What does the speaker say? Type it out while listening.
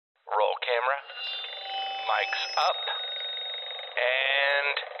Roll camera. Mics up.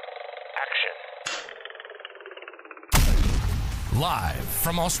 And action. Live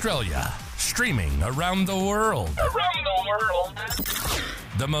from Australia, streaming around the world.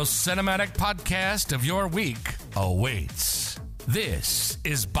 The most cinematic podcast of your week awaits. This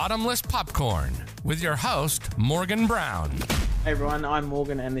is Bottomless Popcorn with your host, Morgan Brown. Hey everyone, I'm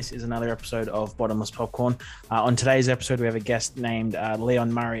Morgan and this is another episode of Bottomless Popcorn. On today's episode, we have a guest named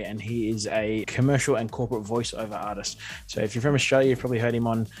Leon Murray, and he is a commercial and corporate voiceover artist. So if you're from Australia, you've probably heard him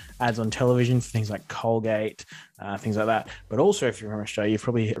on ads on television for things like Colgate, things like that. But also if you're from Australia, you've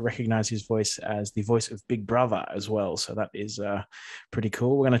probably recognized his voice as the voice of Big Brother as well. So that is pretty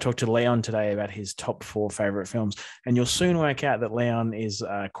cool. We're going to talk to Leon today about his top 4 favorite films. And you'll soon work out that Leon is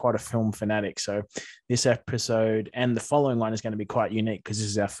quite a film fanatic. So this episode and the following one is going to be quite unique because this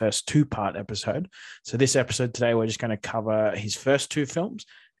is our first 2-part episode. So this episode today, we're just going to cover his first 2 films.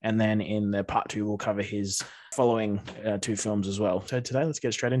 And then in the part 2, we'll cover his following 2 films as well. So today, let's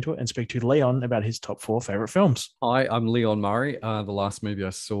get straight into it and speak to Leon about his top 4 favorite films. Hi, I'm Leon Murray. The last movie I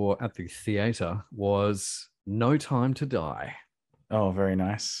saw at the theater was No Time to Die. Oh, very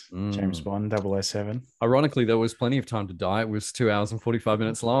nice. James Bond, 007. Ironically, there was plenty of time to die. It was 2 hours and 45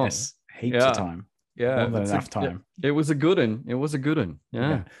 minutes long. Yes, heaps of time. Yeah, more than enough time. It was a good one. It was a good one.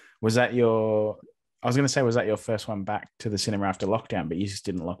 Yeah. Was that your... I was going to say, was that your first one back to the cinema after lockdown? But you just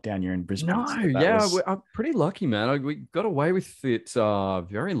didn't lock down. You're in Brisbane. No, I'm pretty lucky, man. We got away with it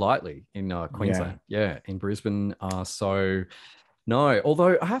very lightly in Queensland. Yeah, in Brisbane. So, no.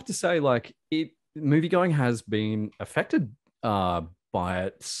 Although I have to say, like, movie going has been affected by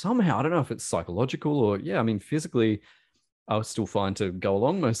it somehow. I don't know if it's psychological or, physically, I was still fine to go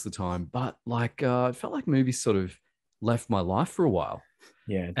along most of the time. But, like, it felt like movies sort of left my life for a while.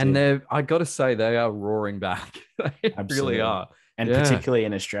 Yeah, and I got to say, they are roaring back. They really are. And particularly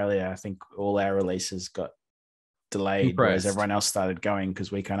in Australia, I think all our releases got delayed, whereas everyone else started going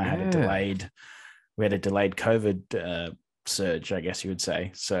because we kind of had a delayed COVID surge, I guess you would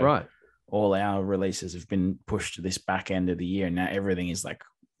say. So all our releases have been pushed to this back end of the year. And now everything is like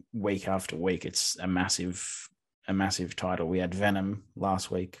week after week. It's a massive title. We had Venom last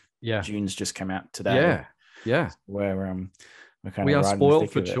week. Yeah. June's just come out today. Yeah. Where we are spoiled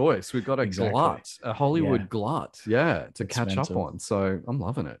for choice. We've got a glut, a Hollywood glut, to catch up on. So I'm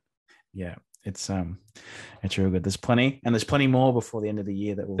loving it. Yeah, it's real good. There's plenty more before the end of the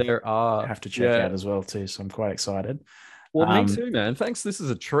year that we'll have to check out as well too. So I'm quite excited. Well, me too, man. Thanks. This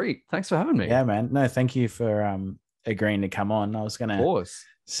is a treat. Thanks for having me. Yeah, man. No, thank you for agreeing to come on. I was gonna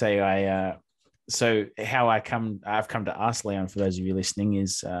say so how I've come to ask Leon, for those of you listening,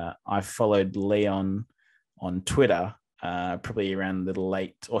 is I followed Leon on Twitter. Probably around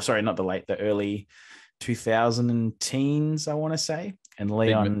the early 2010s, I want to say. And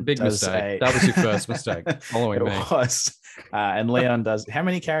Leon big mistake. That was your first mistake. Following me. It was. And Leon does. How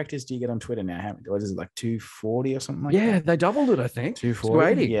many characters do you get on Twitter now? What is it, like 240 or something like that? Yeah, they doubled it, I think.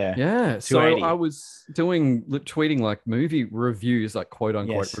 240. Yeah. So I was tweeting like movie reviews, like quote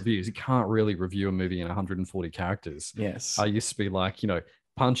unquote reviews. You can't really review a movie in 140 characters. Yes. I used to be like,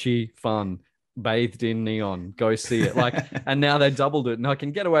 punchy, fun, bathed in neon, go see it, like, and now they doubled it and I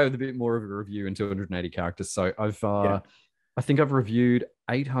can get away with a bit more of a review in 280 characters. So I think I've reviewed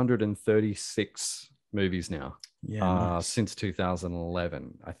 836 movies now since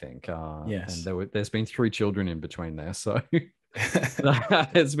 2011, I think. And there's been 3 children in between there, so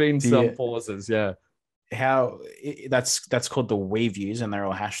there's been some pauses. That's called the We Views, and they're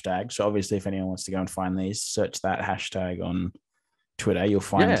all hashtags. So obviously if anyone wants to go and find these, search that hashtag on Twitter, you'll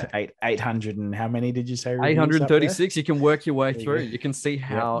find 800 and how many did you say? 836. You can work your way through. You can see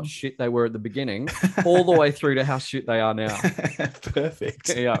how shit they were at the beginning, all the way through to how shit they are now.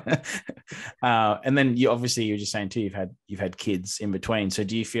 Perfect. Yeah. And then you're just saying too, you've had kids in between. So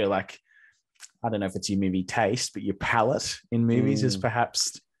do you feel like, I don't know if it's your movie taste, but your palette in movies is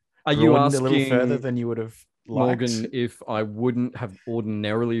perhaps are you asking a little further than you would have liked? Morgan, if I wouldn't have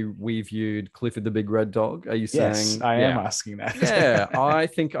ordinarily reviewed Clifford the Big Red Dog, are you saying? Yes, I am asking that. Yeah, I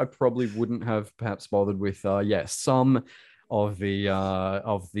think I probably wouldn't have perhaps bothered with some of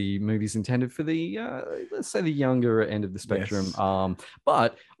the movies intended for the let's say the younger end of the spectrum. Yes.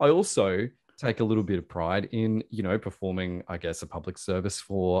 But I also take a little bit of pride in, performing, I guess, a public service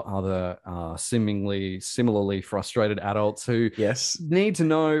for other similarly frustrated adults who need to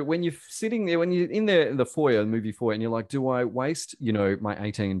know when you're sitting there, when you're in the foyer, the movie foyer, and you're like, do I waste, my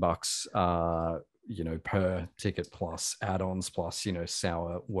 $18 per ticket plus add-ons plus,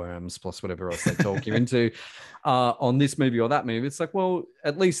 sour worms plus whatever else they talk you into on this movie or that movie? It's like, well,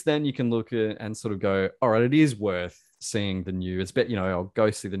 at least then you can look at and sort of go, all right, it is worth seeing the new. It's I'll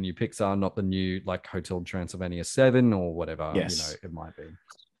go see the new Pixar, not the new like Hotel Transylvania 7 or whatever it might be.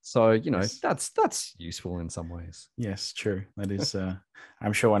 So that's useful in some ways. Yes, true. That is.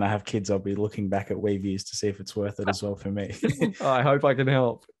 I'm sure when I have kids, I'll be looking back at Waviews to see if it's worth it as well for me. I hope I can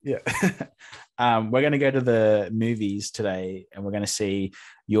help. Yeah. We're going to go to the movies today, and we're going to see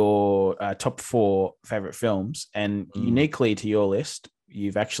your top 4 favorite films. And uniquely to your list,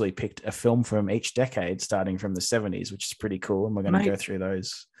 you've actually picked a film from each decade, starting from the 70s, which is pretty cool. And we're going to go through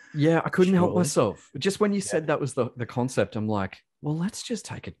those. Yeah, I couldn't help myself. Just when you said that was the concept, I'm like, well, let's just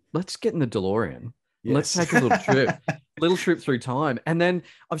take it. Let's get in the DeLorean. Yes. Let's take a little trip through time. And then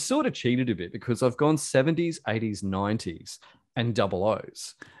I've sort of cheated a bit because I've gone 70s, 80s, 90s, and double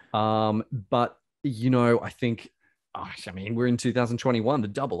O's. But I think, we're in 2021. The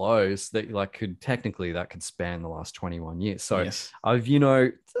double O's that could span the last 21 years. So I've, it's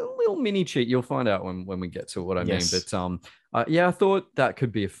a little mini cheat. You'll find out when we get to what I mean. But I thought that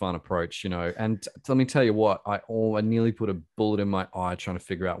could be a fun approach, And let me tell you what, I nearly put a bullet in my eye trying to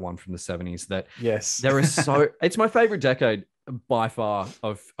figure out one from the 70s. There is it's my favorite decade by far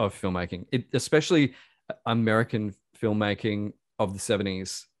of filmmaking. Especially American filmmaking of the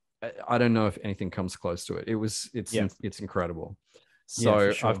 70s. I don't know if anything comes close to it. It's incredible.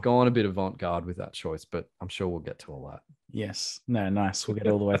 So sure. I've gone a bit avant-garde with that choice, but I'm sure we'll get to all that. Yes. No, nice. We'll get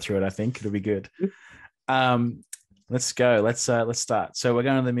all the way through it. I think it'll be good. Let's go. Let's start. So we're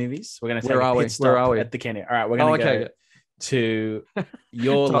going to the movies. We're going to take a pit stop at the Candy. All right, we're going to go to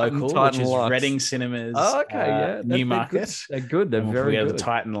your local, which is Lux. Reading Cinemas. Newmarket. They're good. They're very good. The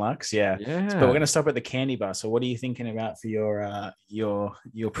Titan Lux, yeah. But we're going to stop at the Candy Bar. So what are you thinking about for your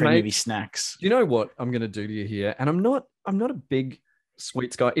pre-movie snacks? Do you know what I'm going to do to you here? And I'm not a big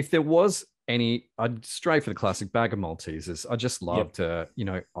sweets guy. If there was any, I'd stray for the classic bag of Maltesers. I just love to,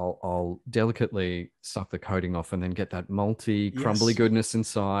 I'll delicately suck the coating off and then get that malty, crumbly goodness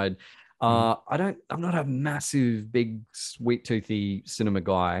inside. I'm not a massive, big, sweet toothy cinema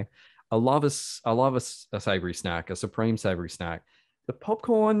guy. I love a savory snack, a supreme savory snack. The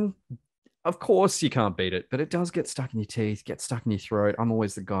popcorn, of course, you can't beat it, but it does get stuck in your teeth, get stuck in your throat. I'm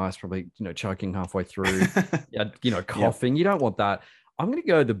always the guy who's probably, choking halfway through, coughing. You don't want that. I'm going to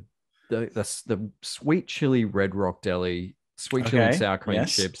go the sweet chili Red Rock Deli, sweet chili and sour cream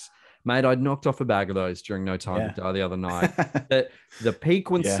chips. Mate, I knocked off a bag of those during No Time to Die the other night. The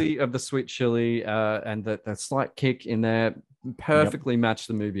piquancy of the sweet chili and the slight kick in there perfectly matched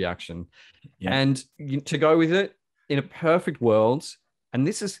the movie action. Yep. And to go with it, in a perfect world, and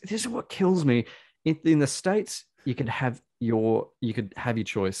this is what kills me. In the States, you could have your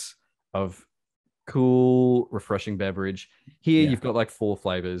choice of cool, refreshing beverage. Here, you've got like 4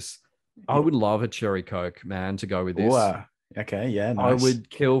 flavors. I would love a cherry Coke, man, to go with this. Ooh, okay, yeah, nice. I would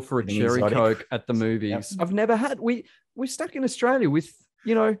kill for a cherry Coke at the movies. I've never had. We're stuck in Australia with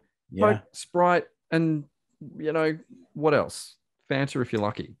Coke, Sprite, and what else? Fanta if you're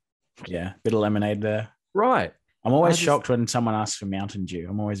lucky. Yeah, bit of lemonade there. Right. I'm always shocked when someone asks for Mountain Dew.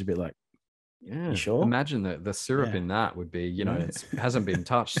 I'm always a bit like, you sure? Imagine the syrup in that would be, it hasn't been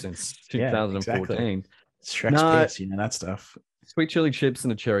touched since 2014. Exactly. Shrek's piss, that stuff. Sweet chili chips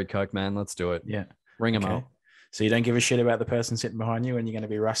and a cherry Coke, man. Let's do it. Yeah. Ring them up. So you don't give a shit about the person sitting behind you when you're going to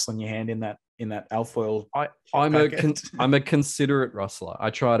be rustling your hand in that alfoil. I'm a considerate rustler. I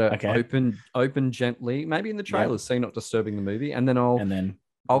try to open gently, maybe in the trailers, so not disturbing the movie, and then I'll really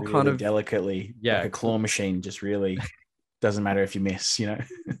kind of delicately, like a claw machine, just really doesn't matter if you miss,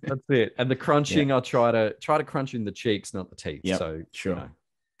 That's it. And the crunching, I'll try to crunch in the cheeks, not the teeth. Yep. So sure.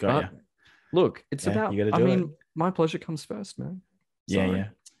 Got you. Look, it's about. My pleasure comes first, man. Sorry. Yeah.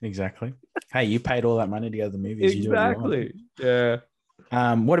 Exactly. Hey, you paid all that money to go to the movies. Exactly. Yeah.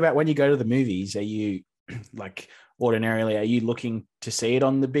 What about when you go to the movies? Are you ordinarily, are you looking to see it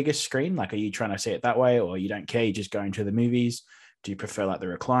on the biggest screen? Like, are you trying to see it that way, or you don't care? You just going to the movies? Do you prefer the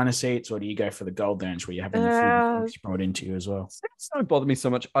recliner seats, or do you go for the gold lounge where you're having the food brought into you as well? It don't bother me so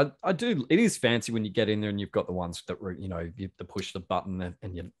much. I do. It is fancy when you get in there and you've got the ones that you have to push the button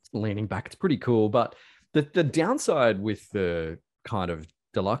and you're leaning back. It's pretty cool. But the downside with the kind of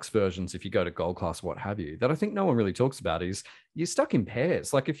deluxe versions, if you go to gold class, what have you, that I think no one really talks about is you're stuck in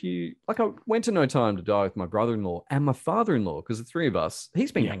pairs. I went to No Time to Die with my brother-in-law and my father-in-law, because the 3 of us,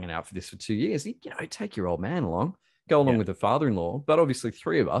 he's been hanging out for this for 2 years. Take your old man along, go along with the father-in-law, but obviously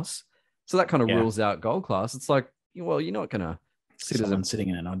 3 of us. So that kind of rules out gold class. It's like, well, you're not going to sit sitting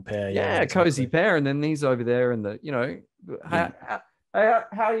in an odd pair. Cozy pair. And then he's over there and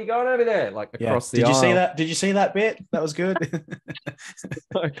how are you going over there? Like across the aisle. Did you see that bit? That was good.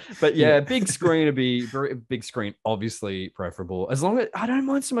 But big screen would be big screen, obviously preferable. As long as I don't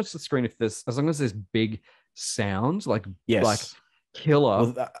mind so much the screen as long as there's big sound, like Yes.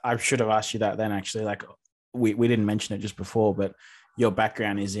 killer. Well, I should have asked you that then. Actually, like we didn't mention it just before, but your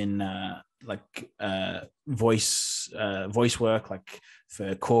background is in voice work, like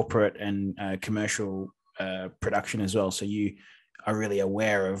for corporate and commercial production as well. So you are really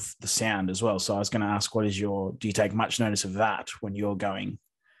aware of the sound as well. So I was going to ask, do you take much notice of that when you're going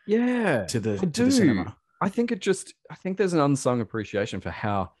to the cinema? I think there's an unsung appreciation for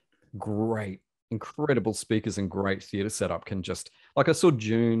how great, incredible speakers and great theater setup can just, like, I saw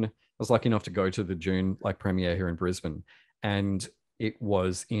June. I was lucky enough to go to the June like premiere here in Brisbane, and it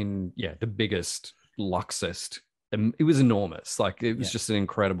was in the biggest, luxest. It was enormous. Like, it was just an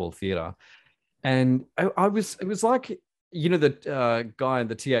incredible theater. And it was like, you know, the guy,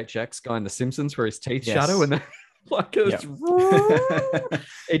 the THX guy in The Simpsons, where his teeth shadow and like it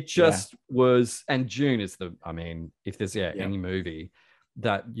just was. And June is if there's any movie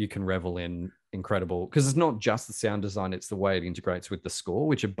that you can revel in, incredible, because it's not just the sound design, it's the way it integrates with the score,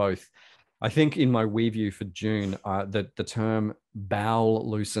 which are both, I think, in my review for June, the term bowel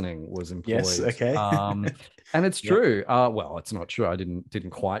loosening was employed. Yes, okay. And it's true. Well, it's not true. I didn't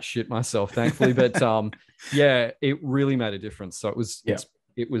quite shit myself, thankfully, but it really made a difference. So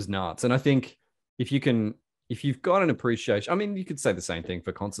it was nuts. And I think if you've got an appreciation, I mean, you could say the same thing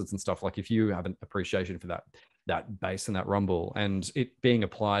for concerts and stuff. Like, if you have an appreciation for that bass and that rumble, and it being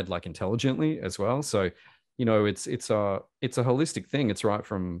applied like intelligently as well. So, you know, it's a holistic thing. It's right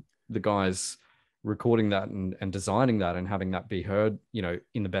from the guys recording that and designing that and having that be heard, you know,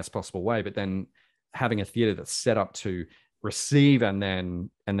 in the best possible way, but then having a theater that's set up to receive and then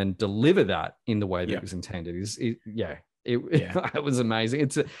deliver that in the way that it was intended it was amazing.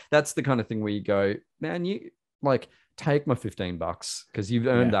 That's the kind of thing where you go, man, you like, take my $15 because you've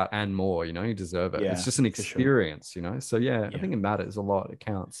earned that and more, you know, you deserve it. It's just an experience, you know? So I think it matters a lot. It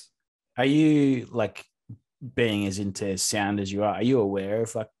counts. Are you, like, being as into sound as you are you aware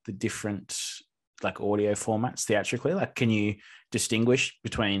of like the different like audio formats theatrically? Like, can you distinguish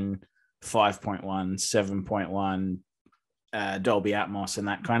between 5.1, 7.1, Dolby Atmos and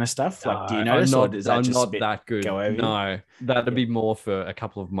that kind of stuff? Like, do you notice, or is that just not that good? No, that'd be more for a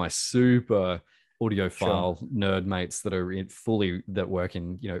couple of my super audiophile nerd mates that are that work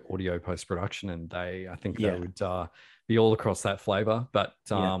in, you know, audio post-production, and I think they would be all across that flavor. But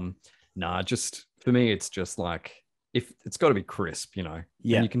just for me, it's just like, if it's got to be crisp, you know,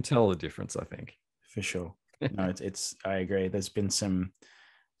 and you can tell the difference, I think. For sure. No, I agree. There's been some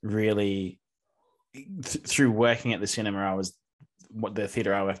really, through working at the cinema, the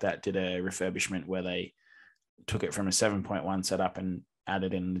theater I worked at did a refurbishment where they took it from a 7.1 setup and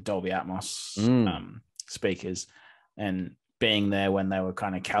added in the Dolby Atmos speakers, and being there when they were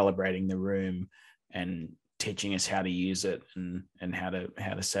kind of calibrating the room and teaching us how to use it and how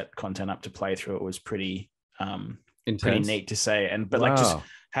to set content up to play through it was pretty neat to say. But like, just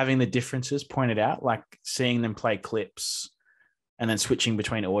having the differences pointed out, like seeing them play clips and then switching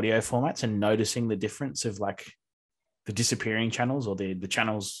between audio formats and noticing the difference of like the disappearing channels or the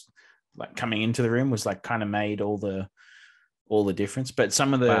channels like coming into the room was like kind of made all the difference. But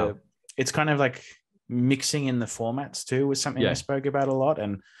some of the it's kind of like mixing in the formats too was something I spoke about a lot.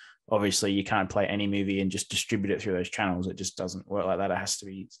 And obviously you can't play any movie and just distribute it through those channels. It just doesn't work like that. It has to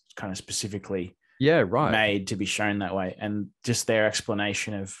be kind of specifically made to be shown that way. And just their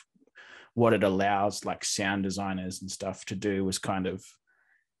explanation of what it allows like sound designers and stuff to do was kind of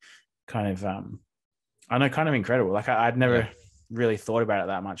I know, kind of incredible. Like I'd never really thought about it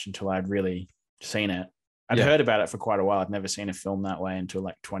that much until I'd really seen it. I'd heard about it for quite a while. I'd never seen a film that way until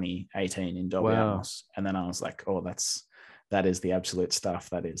like 2018 in Dolby Atmos. And then I was like, oh, that is the absolute stuff.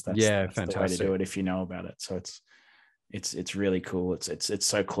 That's fantastic. The way to do it if you know about it. So it's really cool. It's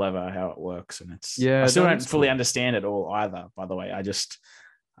so clever how it works. And I still don't fully understand it all either, by the way.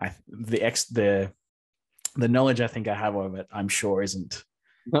 The knowledge I think I have of it, I'm sure isn't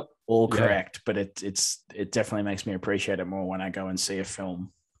all correct, but it definitely makes me appreciate it more when I go and see a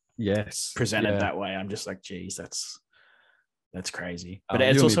film presented that way. I'm just like, geez, that's crazy. But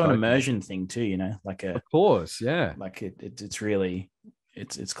it's also an immersion thing too, you know, like of course, like it's really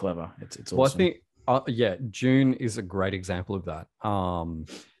it's clever. It's awesome. Well, I think June is a great example of that.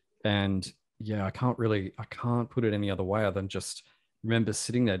 And I can't put it any other way other than just remember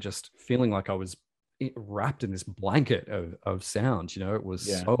sitting there just feeling like I was wrapped in this blanket of sound. You know, it was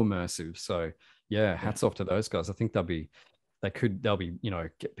so immersive. So hats off to those guys. I think they'll be you know,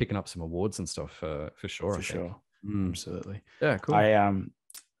 picking up some awards and stuff for sure. For sure. Absolutely. Yeah, cool.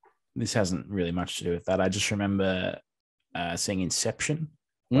 This hasn't really much to do with that. I just remember seeing Inception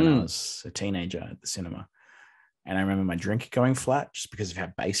when I was a teenager at the cinema, And I remember my drink going flat just because of how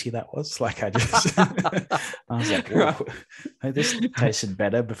bassy that was. Like I just, I was like, whoa, this tasted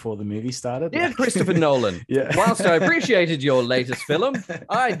better before the movie started. Dear Like, Christopher Nolan, yeah. whilst I appreciated your latest film,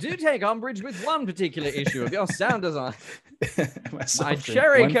 I do take umbrage with one particular issue of your sound design. My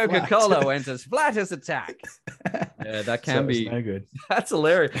cherry Coca-Cola went as flat as a tack. Yeah, that can be no good. That's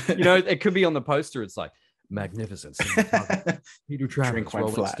hilarious. You know, it could be on the poster. It's like magnificent. Peter Travis,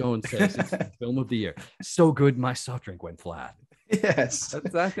 Rolling Stone says it's the film of the year. So good, my soft drink went flat. Yes,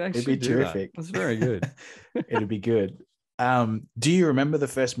 that it'd be terrific. That's very good. It'd be good. Do you remember the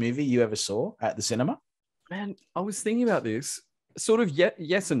first movie you ever saw at the cinema? Man, I was thinking about this. Sort of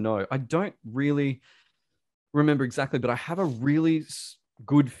yes and no. I don't really remember exactly, but I have a really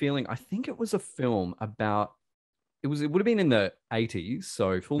good feeling. I think it was a film about. It would have been in the 80s.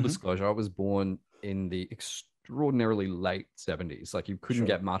 So full disclosure, I was born in the extraordinarily late 70s. Like you couldn't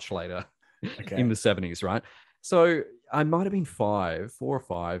get much later in the 70s, right? So I might have been 4 or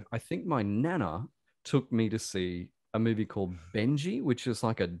 5. I think my nana took me to see a movie called Benji, which is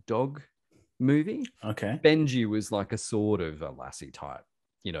like a dog movie. Okay. Benji was like a sort of a Lassie type,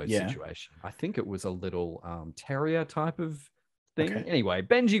 situation. I think it was a little terrier type of thing. Okay. Anyway,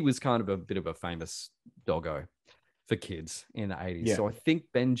 Benji was kind of a bit of a famous doggo for kids in the 80s. Yeah. So I think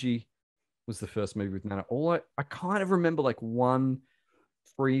Benji was the first movie with Nana. I kind of remember like one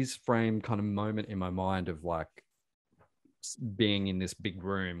freeze frame kind of moment in my mind of like being in this big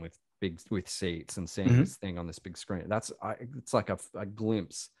room with seats and seeing this thing on this big screen. It's like a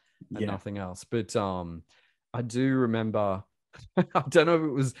glimpse and nothing else. But I do remember, I don't know if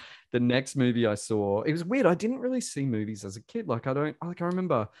it was the next movie I saw. It was weird. I didn't really see movies as a kid.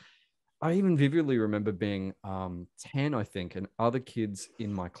 I even vividly remember being 10, I think, and other kids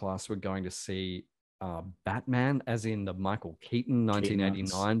in my class were going to see Batman, as in the Michael Keaton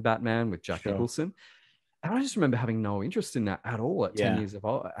 1989 Batman with Jack Nicholson. And I just remember having no interest in that at all at 10 years of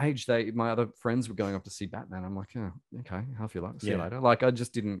age. My other friends were going up to see Batman. I'm like, oh, okay, how feel like? See you later. Like, I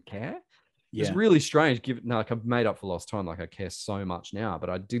just didn't care. It's really strange. I've made up for lost time. Like, I care so much now, but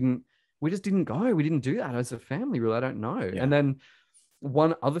we just didn't go. We didn't do that as a family, really. I don't know. Yeah. And then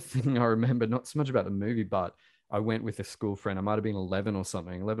one other thing I remember, not so much about the movie, but I went with a school friend. I might have been 11 or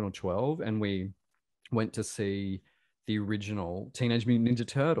 12. And we went to see the original Teenage Mutant Ninja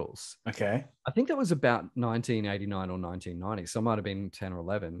Turtles. Okay. I think that was about 1989 or 1990. So I might have been 10 or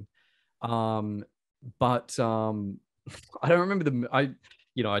 11. But I don't remember I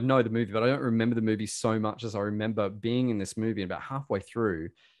know the movie, but I don't remember the movie so much as I remember being in this movie. And about halfway through,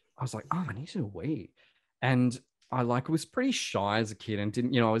 I was like, oh, I need to wee. And I was pretty shy as a kid and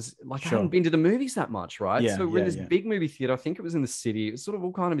didn't, I was like, I hadn't been to the movies that much, right? So we're in this big movie theater. I think it was in the city. It was sort of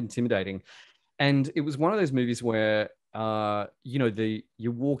all kind of intimidating. And it was one of those movies where,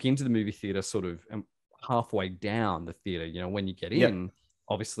 you walk into the movie theater sort of halfway down the theater, when you get in,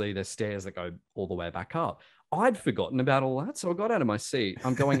 obviously there's stairs that go all the way back up. I'd forgotten about all that. So I got out of my seat.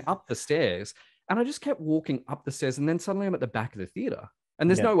 I'm going up the stairs and I just kept walking up the stairs. And then suddenly I'm at the back of the theater and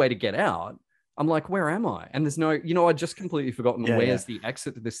there's no way to get out. I'm like, where am I? And there's no, I'd just completely forgotten where's the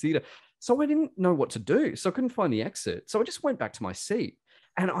exit to this theater. So I didn't know what to do. So I couldn't find the exit. So I just went back to my seat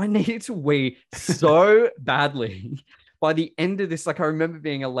and I needed to wee so badly. By the end of this, I remember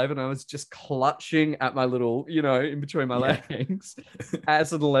being 11, I was just clutching at my little, in between my legs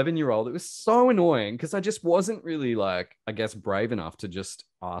as an 11-year-old. It was so annoying because I just wasn't really brave enough to just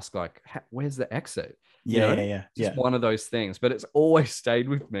ask where's the exit? Just one of those things, but it's always stayed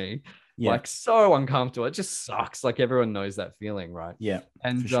with me. So uncomfortable. It just sucks. Everyone knows that feeling, right? Yeah.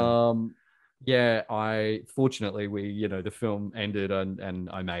 And fortunately the film ended and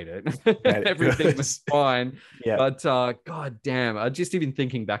I made it. Everything was fine. Yeah. But god damn, just even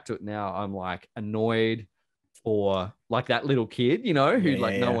thinking back to it now, I'm annoyed for that little kid, who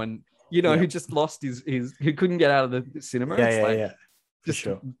no one, who just lost his who couldn't get out of the cinema.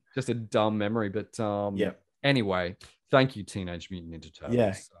 Just a dumb memory. But anyway. Thank you, Teenage Mutant Ninja Turtles.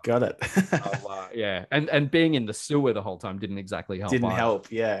 Yeah, got it. And being in the sewer the whole time didn't exactly help. Didn't help.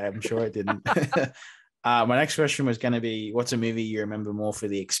 Yeah, I'm sure it didn't. My next question was going to be, what's a movie you remember more for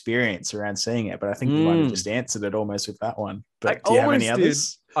the experience around seeing it? But I think you might have just answered it almost with that one. But do you have any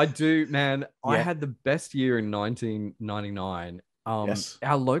others? I do, man. I had the best year in 1999.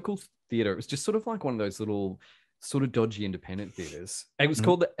 Our local theater, it was just sort of like one of those little sort of dodgy independent theaters. It was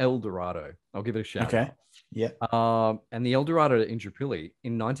called the El Dorado. I'll give it a shout out. Yeah. And the El Dorado in Indooroopilly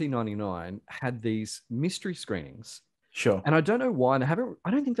in 1999 had these mystery screenings. Sure. And I don't know why, and I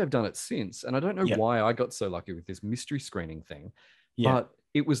don't think they've done it since. And I don't know why I got so lucky with this mystery screening thing. Yeah. But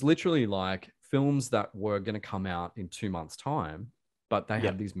it was literally films that were going to come out in 2 months' time, but they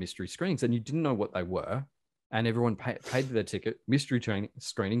had these mystery screenings and you didn't know what they were. and everyone paid for their ticket. Mystery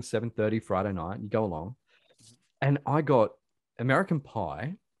screening, 7:30 Friday night. You go along, and I got American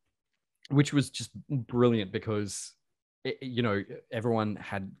Pie, which was just brilliant because everyone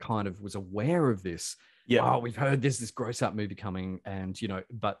had kind of was aware of this. Yeah. Oh, we've heard there's this gross out movie coming, and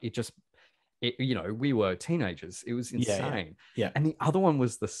but we were teenagers. It was insane. Yeah. And the other one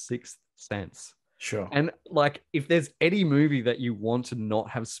was The Sixth Sense. Sure. And like, if there's any movie that you want to not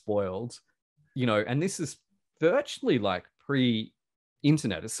have spoiled, and this is virtually like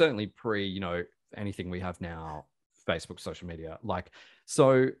pre-internet, it's certainly pre, anything we have now, Facebook, social media. Like,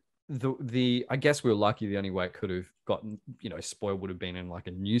 so I guess we were lucky. The only way it could have gotten, spoiled would have been in like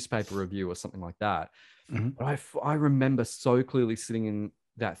a newspaper review or something like that. Mm-hmm. But I remember so clearly sitting in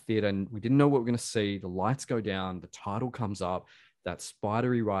that theater, and we didn't know what we were going to see. The lights go down, the title comes up, that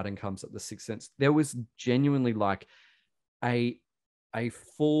spidery writing comes up, The Sixth Sense. There was genuinely like a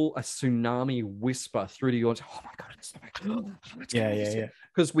tsunami whisper through the audience. Oh my God, it's so bad. Yeah.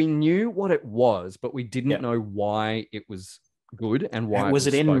 Because we knew what it was, but we didn't know why it was good and why was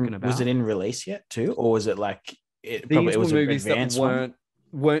it spoken about. Was it in release yet too, or was it like These it was movies that one?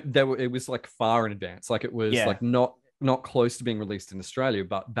 weren't there? It was like far in advance. Like, it was like not close to being released in Australia,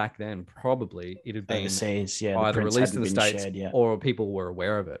 but back then probably it had been overseas, either released in the States or people were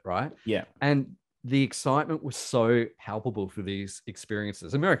aware of it, right? Yeah. And the excitement was so palpable for these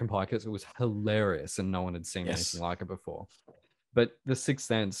experiences. American Pie, because it was hilarious and no one had seen anything like it before. But The Sixth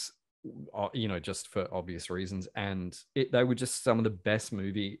Sense, just for obvious reasons, and they were just some of the best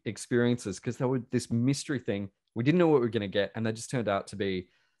movie experiences because they were this mystery thing. We didn't know what we were going to get, and they just turned out to be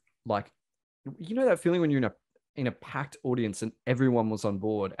like, that feeling when you're in a packed audience and everyone was on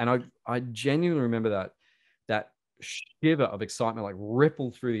board. And I genuinely remember that shiver of excitement like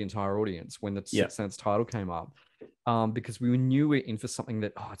rippled through the entire audience when the Sixth Sense title came up, because we knew we're in for something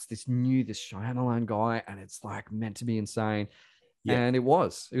that it's this Shyamalan guy, and it's like meant to be insane. And it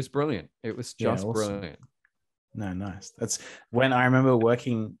was brilliant. It was just awesome. brilliant. No, nice. That's when I remember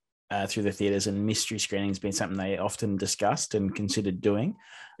working through the theaters, and mystery screenings being something they often discussed and considered doing.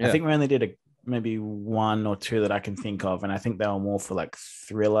 I think we only did maybe one or two that I can think of, and I think they were more for like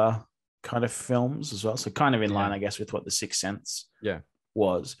thriller kind of films as well, so kind of in line, I guess, with what The Sixth Sense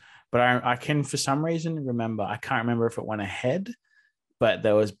was. But I can, for some reason, remember, I can't remember if it went ahead, but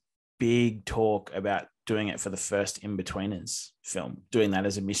there was big talk about doing it for the first In-Betweeners film, doing that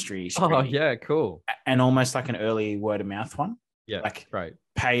as a mystery screening. Oh yeah, cool. And almost like an early word of mouth one. Like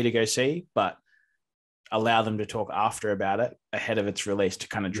pay to go see, but allow them to talk after about it ahead of its release to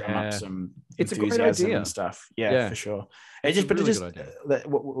kind of drum up some enthusiasm and stuff. Yeah, for sure.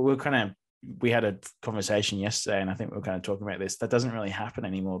 We had a conversation yesterday, and I think we were kind of talking about this. That doesn't really happen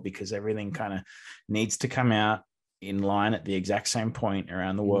anymore because everything kind of needs to come out in line at the exact same point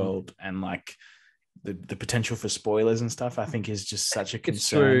around the world, and like the potential for spoilers and stuff, I think, is just such a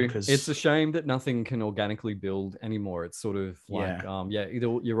concern. Because it's a shame that nothing can organically build anymore. It's sort of like,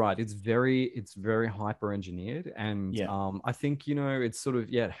 you're right. It's very hyper engineered, and I think it's sort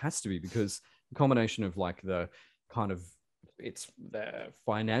of it has to be, because the combination of like the kind of the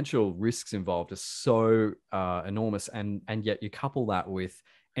financial risks involved are so enormous, and yet you couple that with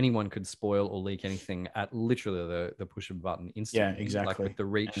anyone could spoil or leak anything at literally the push of a button instantly. Yeah, exactly. Like with the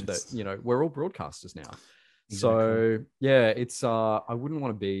reach that, we're all broadcasters now. Exactly. So it's I wouldn't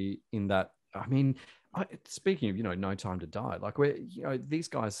want to be in that. I mean, speaking of, No Time to Die, like these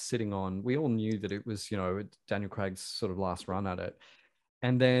guys sitting on, we all knew that it was, Daniel Craig's sort of last run at it.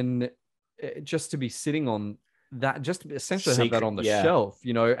 And then just to be sitting on that, just to essentially have that on the shelf,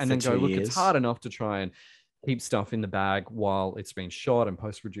 and then go, look, it's hard enough to try and keep stuff in the bag while it's been shot and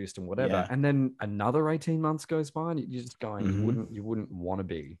post-produced and whatever. And then another 18 months goes by, and you're just going, you wouldn't want to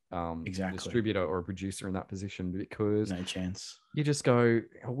be a distributor or a producer in that position, because no chance. You just go,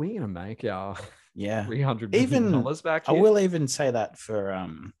 are we going to make our $300 million back here? I will even say that for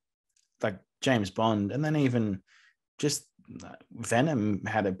like James Bond, and then even just Venom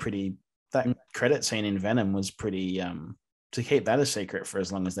had a pretty, that credit scene in Venom was pretty, to keep that a secret for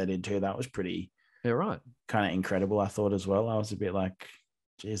as long as they did too, that was pretty kind of incredible, I thought, as well. I was a bit like,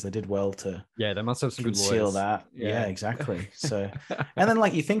 geez, they did well to they must have some good conceal lawyers. That. Yeah, exactly. So, and then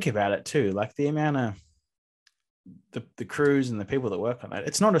like you think about it too, like the amount of the crews and the people that work on that,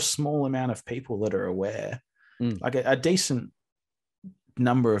 it's not a small amount of people that are aware. Like a decent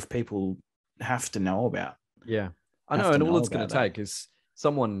number of people have to know about. Yeah, I know, and all it's going to take is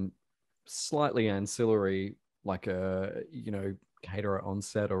someone slightly ancillary, like a caterer on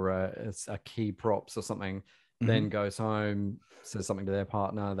set or a key props or something, then goes home, says something to their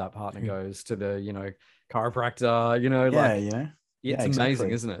partner, that partner goes to the chiropractor, it's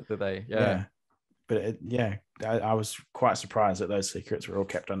amazing, isn't it, that they but yeah, I was quite surprised that those secrets were all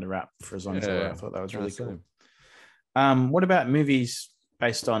kept under wrap for as long as they were. I thought that was really cool. What about movies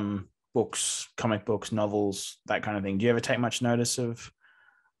based on books, comic books, novels, that kind of thing? Do you ever take much notice of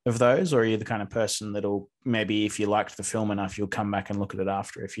those, or are you the kind of person that'll maybe, if you liked the film enough, you'll come back and look at it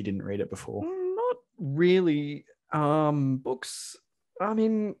after if you didn't read it before? Not really. Books. I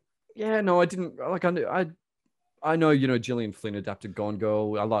mean, yeah, no, I didn't like. I know, Gillian Flynn adapted Gone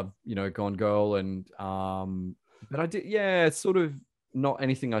Girl. I love, Gone Girl, and but I did, yeah, it's sort of not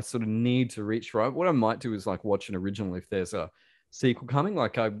anything I sort of need to reach for. What I might do is like watch an original if there's a sequel coming.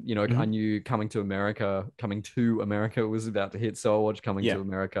 Like I knew Coming to America was about to hit, so I watched Coming to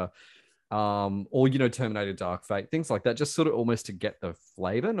America. Or Terminator Dark Fate, things like that, just sort of almost to get the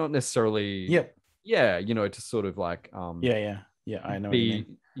flavor, not necessarily to sort of like I know what you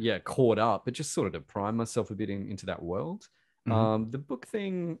mean. Caught up, but just sort of to prime myself a bit into that world. The book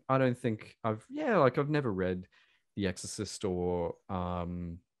thing, I don't think I've never read The Exorcist, or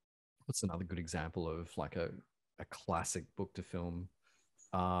what's another good example of like a classic book to film?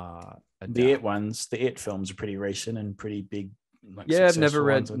 The It films are pretty recent and pretty big. Like, I've never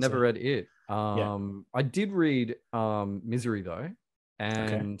read It. I did read Misery though,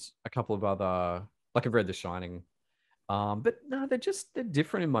 and a couple of other, like I've read The Shining. But no, they're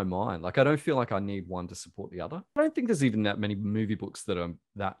different in my mind. Like I don't feel like I need one to support the other. I don't think there's even that many movie books that are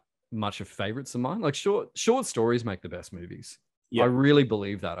that much of favorites of mine. Like short stories make the best movies. I really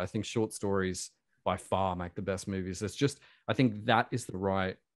believe that. I think short stories by far make the best movies. I think that is the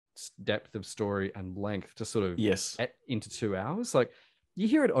right depth of story and length to sort of into 2 hours. Like you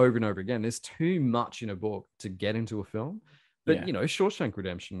hear it over and over again. There's too much in a book to get into a film. But Shawshank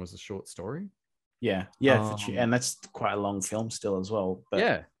Redemption was a short story. And that's quite a long film still as well.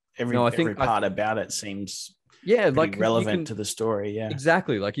 But every part about it seems like relevant to the story. Yeah,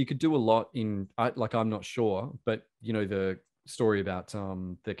 exactly. Like you could do a lot in. I'm not sure, but the story about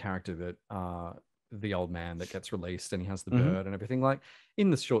the character that the old man that gets released and he has the bird and everything. Like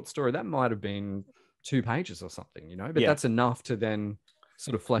in the short story, that might have been 2 pages or something. But that's enough to then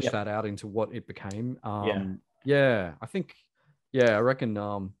sort of flesh that out into what it became. I think. I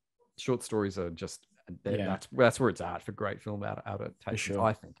reckon. Short stories are just that's where it's at for great film adaptations. Sure.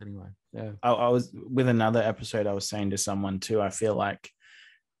 I think anyway. Yeah. I was with another episode. I was saying to someone too. I feel like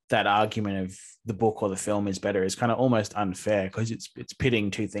that argument of the book or the film is better is kind of almost unfair because it's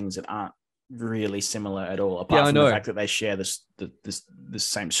pitting two things that aren't really similar at all. Apart from the fact that they share the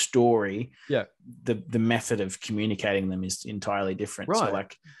same story. Yeah. The method of communicating them is entirely different. Right. So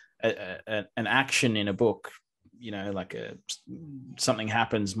like an action in a book, like something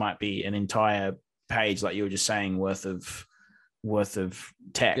happens might be an entire page, like you were just saying, worth of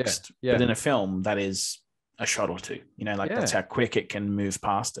text. But in a film, that is a shot or two. That's how quick it can move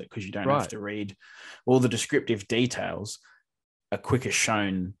past it because you don't have to read all the descriptive details. Are quicker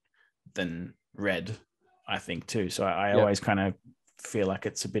shown than read, I think too. So I always kind of feel like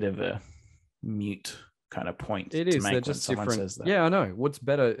it's a bit of a mute kind of point. It is. To make they're just different. Says that. Yeah, I know. What's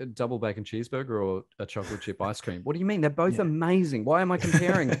better, a double bacon cheeseburger or a chocolate chip ice cream? What do you mean? They're both amazing. Why am I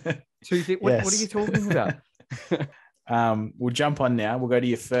comparing two things? What are you talking about? We'll jump on now. We'll go to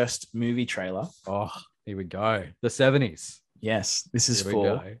your first movie trailer. Oh, here we go. The 70s. Yes, this is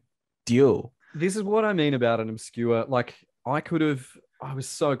for Duel. This is what I mean about an obscure. Like I was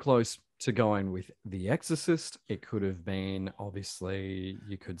so close to going with The Exorcist. It could have been, obviously,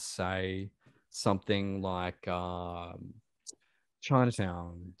 you could say something like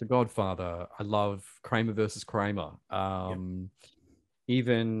Chinatown, The Godfather. I love Kramer versus Kramer.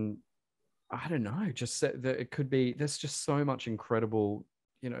 Even, I don't know, just that it could be, there's just so much incredible,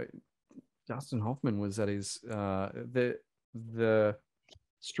 Dustin Hoffman was at his, the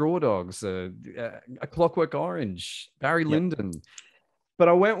Straw Dogs, A Clockwork Orange, Barry Lyndon. But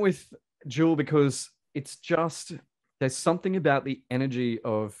I went with Jewel because it's just, there's something about the energy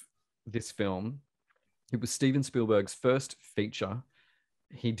of this film. It was Steven Spielberg's first feature.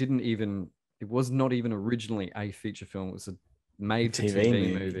 It was not even originally a feature film. It was a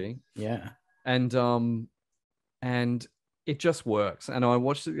made-for-TV movie. Yeah. And it just works. And I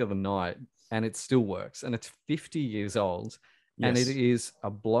watched it the other night and it still works. And it's 50 years old. Yes. And it is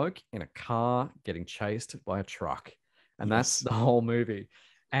a bloke in a car getting chased by a truck. And that's the whole movie.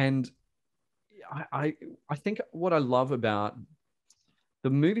 And I think what I love about the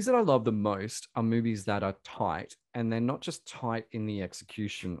movies that I love the most are movies that are tight, and they're not just tight in the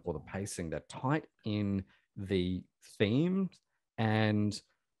execution or the pacing. They're tight in the theme and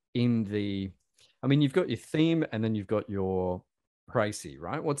in you've got your theme and then you've got your précis,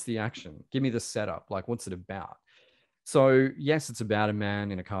 right? What's the action? Give me the setup. Like, what's it about? So yes, it's about a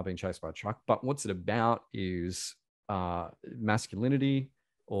man in a car being chased by a truck, but what's it about is masculinity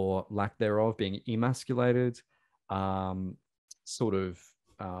or lack thereof, being emasculated, sort of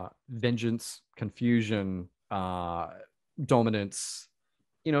vengeance, confusion, dominance.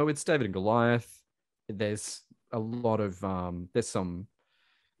 It's David and Goliath. There's a lot of there's some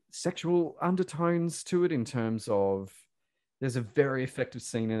sexual undertones to it in terms of there's a very effective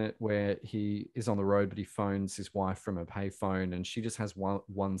scene in it where he is on the road, but he phones his wife from a payphone, and she just has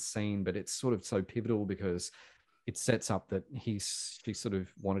one scene, but it's sort of so pivotal because it sets up that she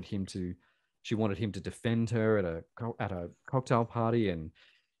wanted him to defend her at a cocktail party, and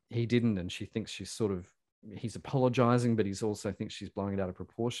he didn't, and she thinks he's apologizing, but he's also thinks she's blowing it out of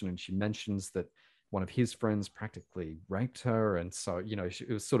proportion, and she mentions that one of his friends practically raped her, and so it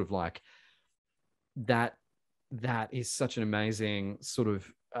was sort of like that. That is such an amazing sort of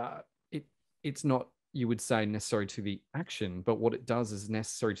it's not, you would say, necessary to the action, but what it does is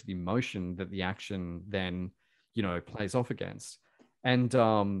necessary to the emotion that the action then plays off against. And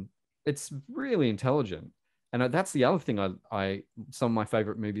it's really intelligent. And that's the other thing. I some of my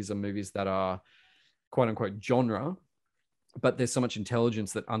favorite movies are movies that are quote unquote genre, but there's so much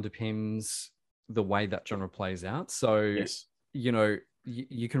intelligence that underpins the way that genre plays out. So yes.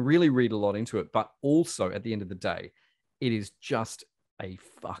 You can really read a lot into it, but also at the end of the day, it is just a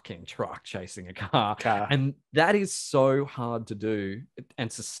fucking truck chasing a car. And that is so hard to do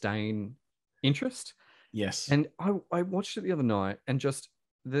and sustain interest. Yes. And I watched it the other night, and just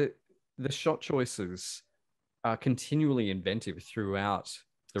the shot choices are continually inventive throughout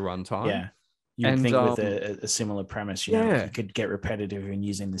the runtime. Yeah. You'd think with a similar premise, you could get repetitive in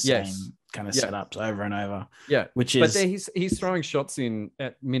using the same kind of setups over and over. Yeah. Which is, but he's throwing shots in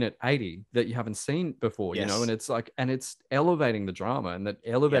at minute 80 that you haven't seen before, and it's like, and it's elevating the drama and that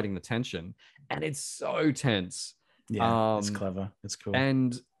elevating the tension, and it's so tense. Yeah, it's clever. It's cool.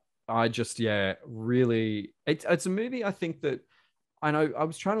 And I just, really, it's a movie. I think that I know I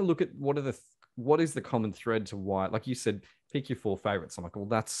was trying to look at what is the common thread to why, like you said, pick your 4 favorites. I'm like,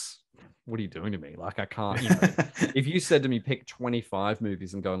 well, what are you doing to me? Like, I can't, if you said to me, pick 25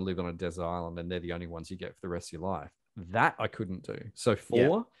 movies and go and live on a desert island, and they're the only ones you get for the rest of your life, that I couldn't do. So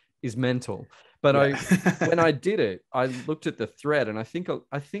 4 is mental. But when I did it, I looked at the thread, and I think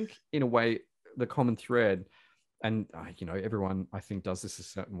in a way, the common thread, and everyone I think does this in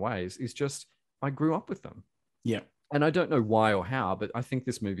certain ways, is just, I grew up with them. Yeah. And I don't know why or how, but I think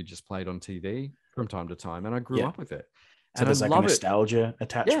this movie just played on TV from time to time, and I grew up with it. So there's like a nostalgia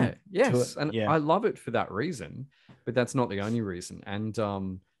attachment. Yes. To it. And I love it for that reason, but that's not the only reason. And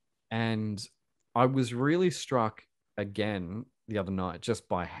I was really struck again the other night just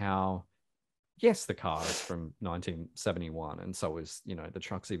by how, yes, the car is from 1971, and so is, the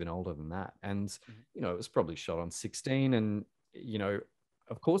truck's even older than that. And, it was probably shot on 16, and,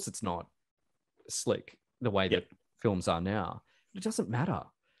 of course it's not slick the way that films are now. It doesn't matter.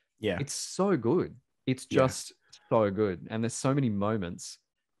 Yeah. It's so good. It's just so good. And there's so many moments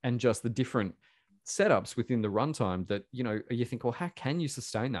and just the different setups within the runtime that, you think, well, how can you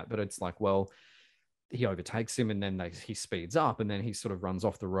sustain that? But it's like, well, he overtakes him, and then he speeds up, and then he sort of runs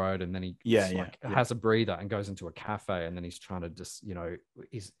off the road, and then he has a breather and goes into a cafe, and then he's trying to just,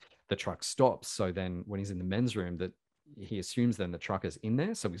 the truck stops. So then when he's in the men's room, that he assumes then the trucker's in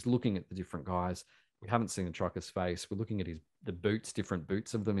there. So he's looking at the different guys. We haven't seen the trucker's face. We're looking at the boots, different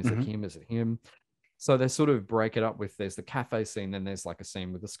boots of them. Is it him? Is it him? So they sort of break it up with, there's the cafe scene, then there's like a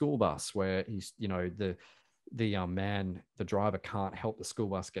scene with the school bus where he's, the driver can't help the school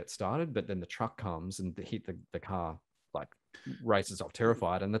bus get started, but then the truck comes and the car like races off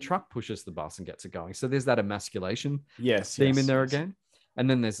terrified, and the truck pushes the bus and gets it going. So there's that emasculation theme in there again. And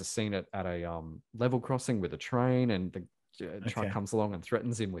then there's a scene at a level crossing with a train, and the truck comes along and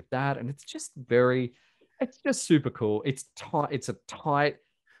threatens him with that. And it's just super cool. It's tight. It's a tight,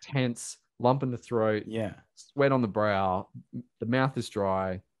 tense, lump in the throat, sweat on the brow, the mouth is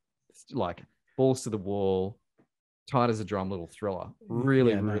dry, it's like balls to the wall, tight as a drum little thriller.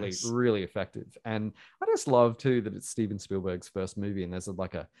 Really effective. And I just love too that it's Steven Spielberg's first movie, and there's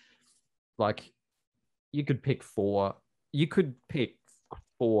you could pick 4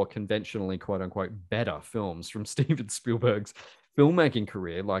 conventionally quote unquote better films from Steven Spielberg's filmmaking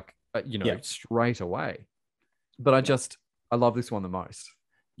career, straight away. But I love this one the most.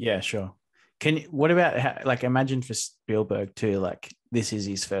 Yeah, sure. What about imagine for Spielberg too, like this is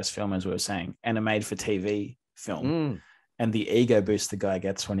his first film, as we were saying, and a made for TV film, and the ego boost the guy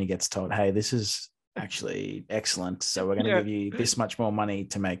gets when he gets told, hey, this is actually excellent, so we're going to give you this much more money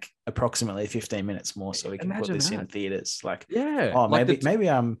to make approximately 15 minutes more, so we can put this in theaters. Maybe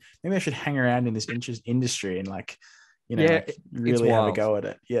I should hang around in this industry and really have a go at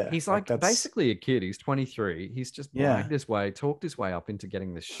it. Yeah. He's like basically a kid. He's 23. He's just talked his way up into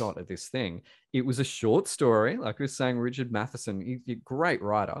getting this shot at this thing. It was a short story. Like we were saying, Richard Matheson, he's a great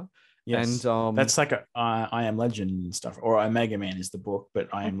writer. Yes. And that's like I Am Legend and stuff, or Omega Man is the book, but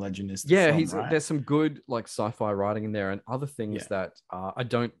I Am Legend is the film, right? There's some good like sci-fi writing in there and other things that I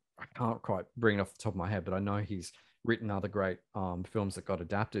can't quite bring it off the top of my head, but I know he's written other great films that got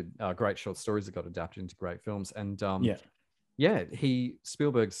adapted, great short stories that got adapted into great films. And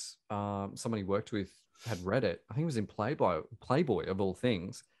Spielberg's someone he worked with had read it. I think it was in Playboy of all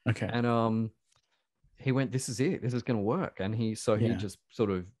things. Okay. And he went, "This is it. This is going to work." And he just sort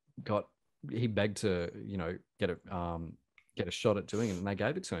of he begged to get a shot at doing it, and they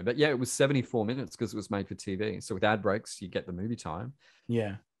gave it to him. But it was 74 minutes because it was made for TV. So with ad breaks, you get the movie time.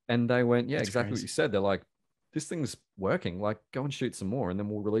 Yeah. And they went, That's exactly crazy. what you said. They're like, "This thing's working. Like, go and shoot some more, and then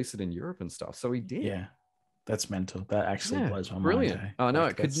we'll release it in Europe and stuff." So he did. Yeah. That's mental. That actually blows my mind. Brilliant. Eh? I know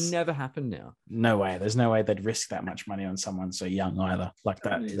Like, it could never happen now. No way. There's no way they'd risk that much money on someone so young either. Like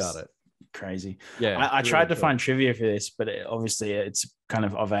that is crazy. Yeah. I tried to find trivia for this, but obviously it's kind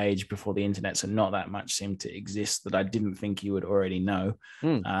of age before the internet, so not that much seemed to exist that I didn't think you would already know.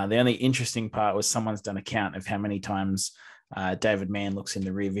 The only interesting part was someone's done a count of how many times David Mann looks in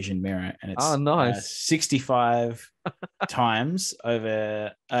the rear vision mirror, and it's 65 times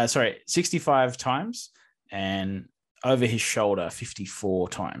over 65 times, and over his shoulder 54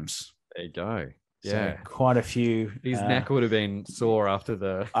 times. There you go. So quite a few. His neck would have been sore after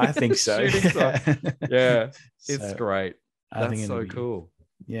the I think so. It's great. That's so cool.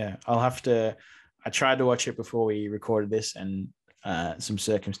 Yeah, I tried to watch it before we recorded this, and some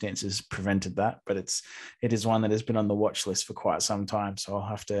circumstances prevented that, but it is one that has been on the watch list for quite some time, so I'll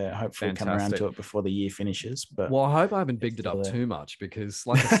have to hopefully come around to it before the year finishes. But I hope I haven't bigged it up too much, because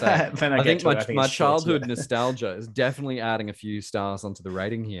like I said, I think my childhood nostalgia is definitely adding a few stars onto the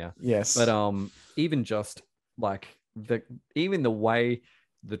rating here. Yes, but even just like even the way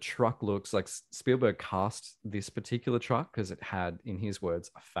the truck looks, like Spielberg cast this particular truck because it had, in his words,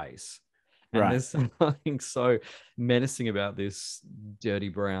 a face. And there's something so menacing about this dirty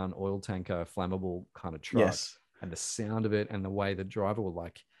brown oil tanker, flammable kind of truck. Yes. And the sound of it, and the way the driver will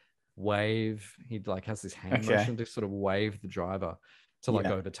like wave. He like has this hand motion to sort of wave the driver to like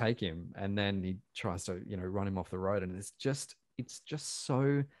overtake him. And then he tries to, run him off the road. And it's just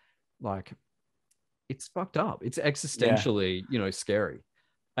so like, it's fucked up. It's existentially, scary.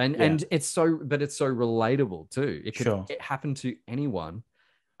 And it's so relatable too. It happened to anyone.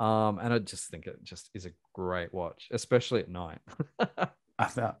 And I just think it just is a great watch, especially at night. I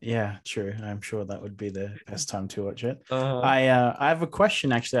thought, true. I'm sure that would be the best time to watch it. I have a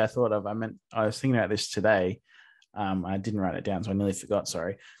question actually I thought of. I was thinking about this today. I didn't write it down, so I nearly forgot.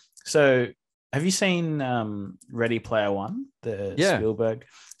 Sorry. So have you seen Ready Player One, the Spielberg?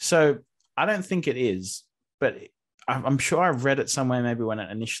 So I don't think it is, but I'm sure I read it somewhere maybe when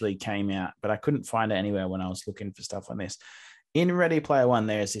it initially came out, but I couldn't find it anywhere when I was looking for stuff on this. In Ready Player One,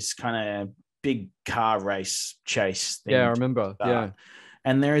 there's this kind of big car race chase thing. Yeah, I remember.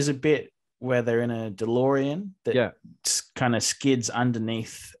 And there is a bit where they're in a DeLorean that kind of skids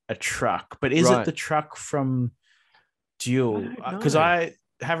underneath a truck. But is it the truck from Duel? Because I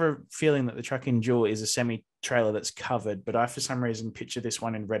have a feeling that the truck in Duel is a semi-trailer that's covered, but I, for some reason, picture this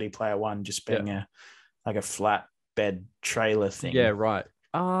one in Ready Player One just being a flat bed trailer thing. Yeah, right.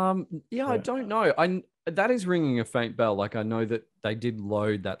 I don't know. That is ringing a faint bell. Like, I know that they did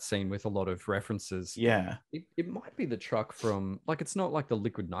load that scene with a lot of references. Yeah. It might be the truck from, like, it's not like the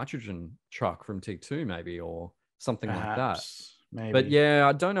liquid nitrogen truck from T2 maybe, or something like that. Maybe. But yeah,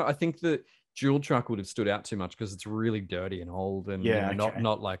 I don't know. I think the dual truck would have stood out too much because it's really dirty and old and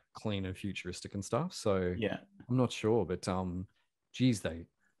not like clean and futuristic and stuff. So I'm not sure, but geez, they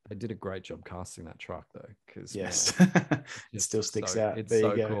did a great job casting that truck though, because it still sticks out. It's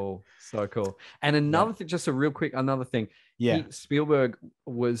so cool. And another thing, just a real quick another thing. Spielberg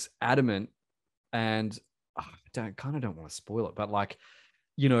was adamant, and I don't want to spoil it, but like,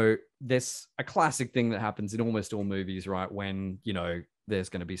 there's a classic thing that happens in almost all movies, right? When there's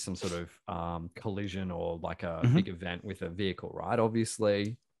going to be some sort of collision or like a big event with a vehicle, right?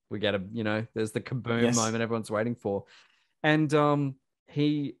 Obviously, we get there's the kaboom moment everyone's waiting for, and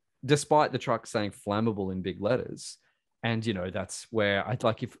he, despite the truck saying flammable in big letters, and that's where I'd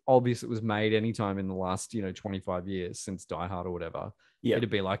like, if obviously it was made anytime in the last 25 years since Die Hard or whatever, it'd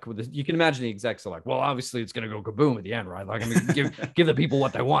be like, you can imagine the execs are like, well, obviously it's going to go kaboom at the end, right? Like, I mean, give the people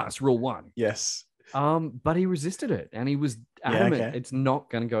what they want. It's rule one. Yes. But he resisted it, and he was adamant it's not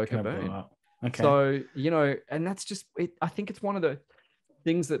going to go kaboom. Okay. So and that's just it. I think it's one of the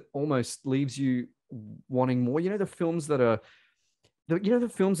things that almost leaves you wanting more. The films that are,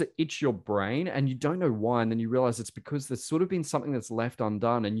 the films that itch your brain and you don't know why, and then you realize it's because there's sort of been something that's left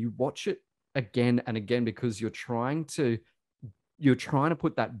undone, and you watch it again and again because you're trying to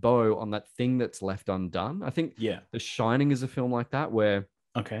put that bow on that thing that's left undone. I think The Shining is a film like that, where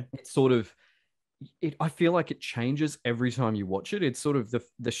it's sort of, I feel like it changes every time you watch it. It's sort of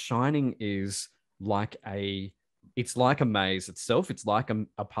the Shining is like it's like a maze itself. It's like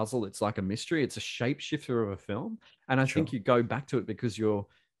a puzzle. It's like a mystery. It's a shapeshifter of a film. And I think you go back to it because you're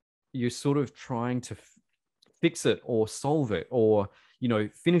sort of trying to fix it or solve it or,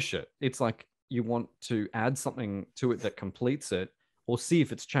 finish it. It's like you want to add something to it that completes it, or see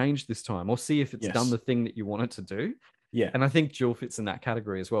if it's changed this time, or see if it's done the thing that you want it to do. Yeah. And I think Jill fits in that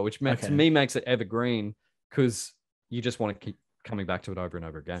category as well, which to me makes it evergreen because you just want to keep coming back to it over and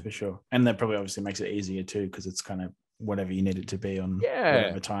over again. For sure. And that probably obviously makes it easier too, because it's kind of whatever you need it to be on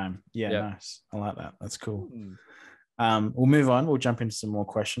whatever time. Yeah, nice. I like that. That's cool. We'll move on. We'll jump into some more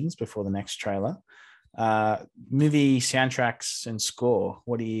questions before the next trailer. Movie soundtracks and score.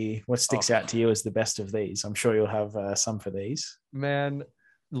 What sticks out to you as the best of these? I'm sure you'll have some for these. Man,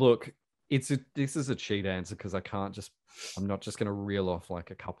 look, this is a cheat answer because I'm not just going to reel off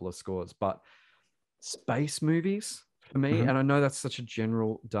like a couple of scores, but space movies for me, and I know that's such a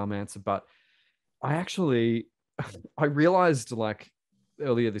general dumb answer, but I realized like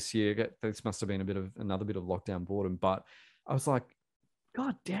earlier this year, this must have been another bit of lockdown boredom, but I was like,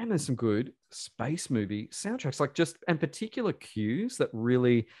 God damn, there's some good space movie soundtracks, like and particular cues that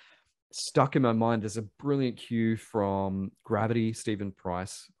really stuck in my mind. There's a brilliant cue from Gravity, Stephen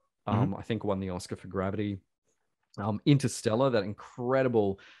Price, I think won the Oscar for Gravity. Interstellar, that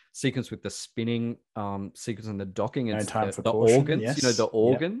incredible sequence with the spinning sequence and the docking and the organs, the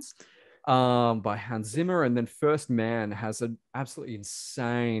organs. By Hans Zimmer. And then First Man has an absolutely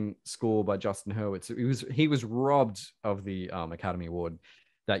insane score by Justin Hurwitz. He was robbed of the Academy Award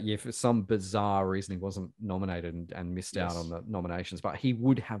that year for some bizarre reason. He wasn't nominated and missed out on the nominations, but he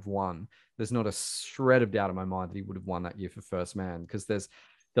would have won. There's not a shred of doubt in my mind that he would have won that year for First Man, because there's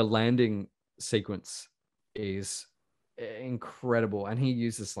the landing sequence is incredible, and he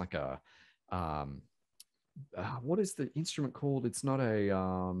uses like a what is the instrument called? It's not a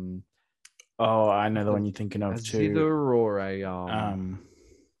I know the one you're thinking of too. Zither or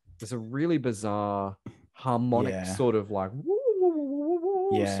there's a really bizarre harmonic sort of like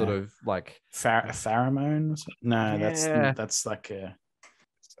sort of like pheromone. No, that's like a.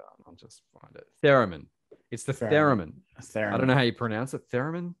 I'll just find it. Theremin. It's the theremin. I don't know how you pronounce it.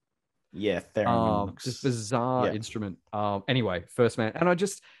 Theremin. Yeah, theremin. Just bizarre instrument. Anyway, First Man, and I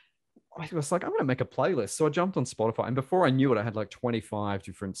was like, I'm going to make a playlist. So I jumped on Spotify, and before I knew it, I had like 25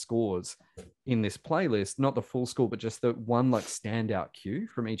 different scores in this playlist, not the full score, but just the one like standout cue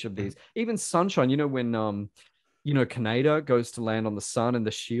from each of these. Even Sunshine, when Kaneda goes to land on the sun and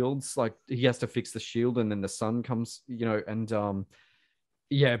the shields, like he has to fix the shield and then the sun comes, and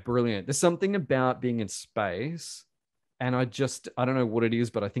brilliant. There's something about being in space. And I don't know what it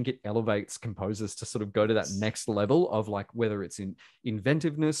is, but I think it elevates composers to sort of go to that next level of like, whether it's in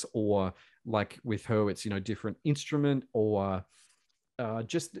inventiveness or like with her, it's, different instrument or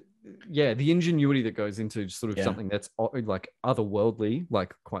the ingenuity that goes into sort of something that's like otherworldly,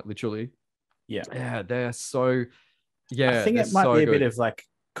 like quite literally. Yeah. They're so, I think it might be a bit of like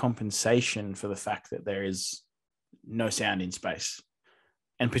compensation for the fact that there is no sound in space,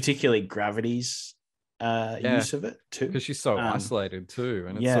 and particularly Gravity's use of it too, because she's so isolated too,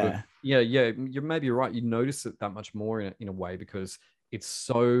 and it's sort of you're maybe right, you notice it that much more in a way because it's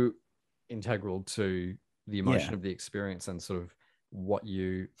so integral to the emotion of the experience and sort of what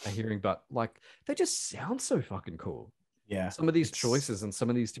you are hearing. But like, they just sound so fucking cool. Some of these choices and some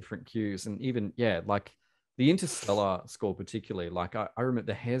of these different cues, and even like the Interstellar score particularly, like I remember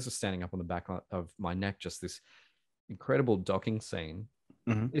the hairs are standing up on the back of my neck, just this incredible docking scene.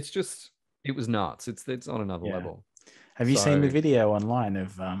 It was nuts. It's on another level. Have you seen the video online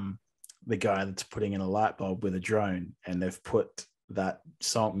of the guy that's putting in a light bulb with a drone, and they've put that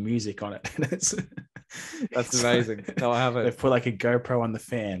song music on it? That's amazing. No, I haven't. They've put like a GoPro on the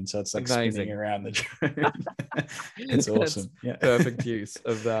fan, so it's like spinning around the drone. It's awesome. Perfect use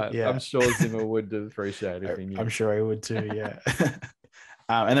of that. I'm sure Zimmer would appreciate it if he knew. I'm sure he would too. Yeah.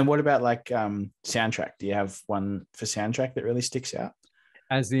 And then what about like soundtrack? Do you have one for soundtrack that really sticks out?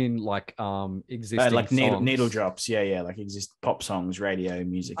 As in like existing like songs. needle drops, like pop songs, radio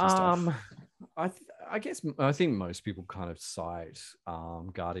music and stuff. I think most people kind of cite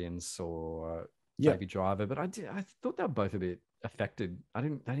Guardians or Baby Driver, but I thought they were both a bit affected. They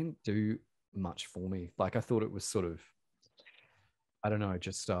didn't do much for me. Like I thought it was sort of I don't know,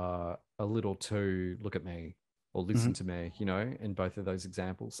 just a little too look at me or listen to me, in both of those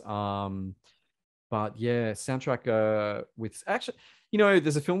examples. But yeah, soundtrack with actually,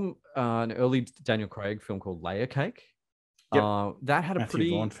 there's a film, an early Daniel Craig film called Layer Cake. Yep. That had a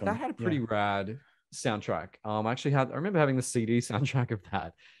Matthew Vaughn film. pretty rad soundtrack. I remember having the CD soundtrack of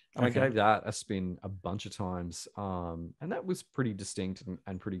that. And I gave that a spin a bunch of times. And that was pretty distinct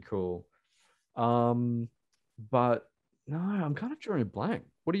and pretty cool. But no, I'm kind of drawing a blank.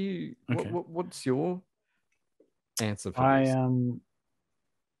 What do you what's your answer for this?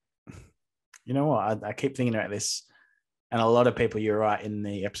 You know what? I keep thinking about this, and a lot of people, you're right, in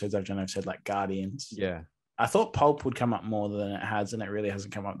the episodes I've done, I've said like Guardians. Yeah. I thought Pulp would come up more than it has, and it really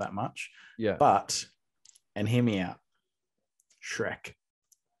hasn't come up that much. Yeah. But, and hear me out, Shrek.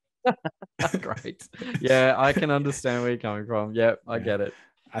 Great. Yeah, I can understand where you're coming from. Yeah, I get it.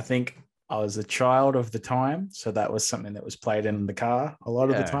 I think I was a child of the time, so that was something that was played in the car a lot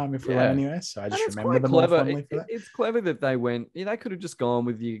of the time if we went anywhere. So I just remember them more fondly for that. It's clever that they went. They could have just gone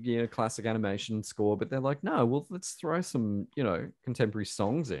with the classic animation score, but they're like, no, well, let's throw some contemporary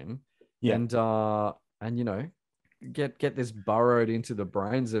songs in, and get this burrowed into the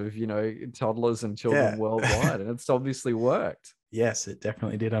brains of toddlers and children worldwide, and it's obviously worked. Yes, it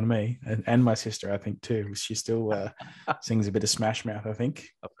definitely did on me and my sister, I think, too. She still sings a bit of Smash Mouth, I think.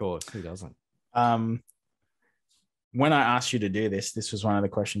 Of course, who doesn't? When I asked you to do this was one of the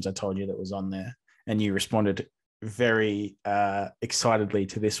questions I told you that was on there, and you responded very excitedly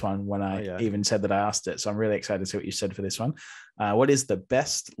to this one when I even said that I asked it. So I'm really excited to see what you said for this one. What is the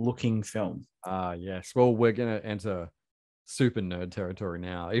best looking film? Yes. Well, we're going to enter super nerd territory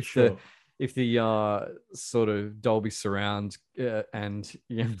now. If the sort of Dolby surround and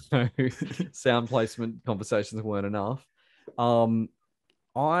sound placement conversations weren't enough,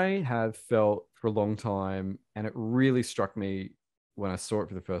 I have felt for a long time, and it really struck me when I saw it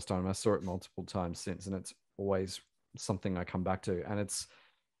for the first time. I saw it multiple times since, and it's always something I come back to. And it's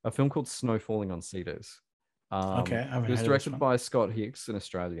a film called Snow Falling on Cedars. It was directed by Scott Hicks, an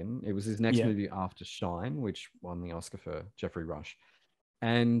Australian. It was his next movie after Shine, which won the Oscar for Jeffrey Rush.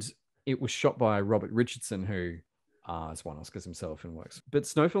 And it was shot by Robert Richardson, who has won Oscars himself and works. But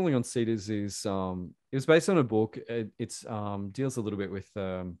Snow Falling on Cedars is it was based on a book. It's deals a little bit with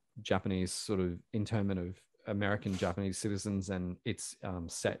Japanese sort of internment of American Japanese citizens, and it's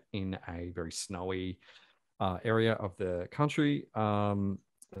set in a very snowy area of the country,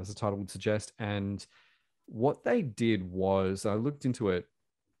 as the title would suggest. And what they did was, I looked into it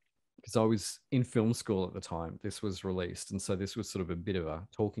because I was in film school at the time this was released. And so this was sort of a bit of a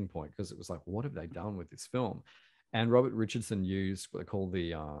talking point, because it was like, what have they done with this film? And Robert Richardson used what they call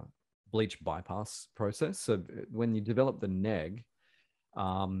the bleach bypass process. So when you develop the neg,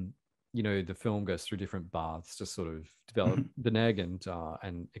 the film goes through different baths to sort of develop the neg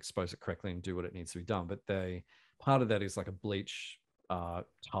and expose it correctly and do what it needs to be done. But part of that is like a bleach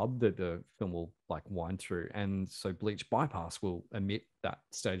tub that the film will like wind through, and so bleach bypass will emit that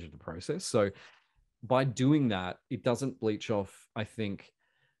stage of the process. So by doing that, it doesn't bleach off, I think,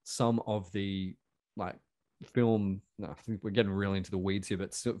 some of the like film. I think we're getting really into the weeds here,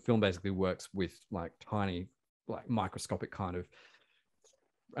 but film basically works with like tiny, like microscopic kind of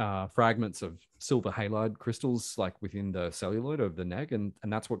fragments of silver halide crystals like within the celluloid of the neg, and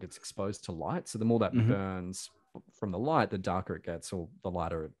that's what gets exposed to light. So the more that burns from the light, the darker it gets, or the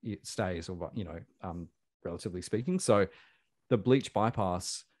lighter it stays, or relatively speaking. So the bleach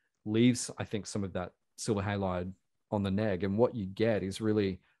bypass leaves, I think, some of that silver halide on the neg, and what you get is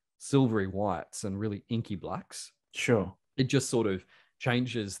really silvery whites and really inky blacks. Sure. It just sort of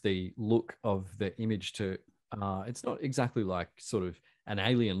changes the look of the image to it's not exactly like sort of an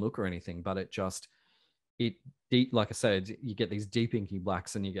alien look or anything, but like I said, you get these deep inky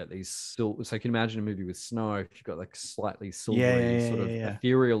blacks, and you get these silver. So you can imagine a movie with snow if you've got like slightly silvery, sort of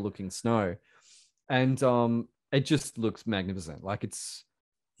ethereal looking snow, and it just looks magnificent. Like it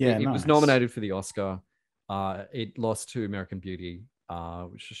was nominated for the Oscar. It lost to American Beauty,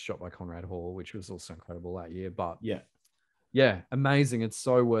 which was shot by Conrad Hall, which was also incredible that year. But amazing. It's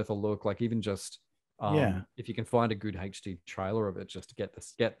so worth a look. Like even just if you can find a good HD trailer of it, just to get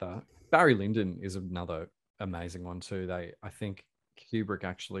that. Barry Lyndon is another amazing one too. I think Kubrick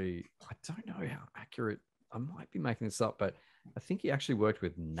actually, I don't know how accurate, I might be making this up, but I think he actually worked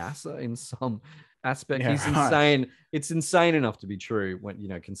with NASA in some aspect. He's insane. It's insane enough to be true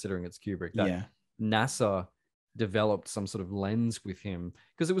when, considering it's Kubrick, that NASA developed some sort of lens with him,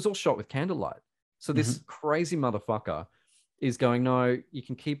 because it was all shot with candlelight. So this crazy motherfucker is going, no, you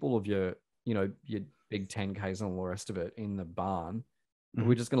can keep all of your big 10Ks and all the rest of it in the barn.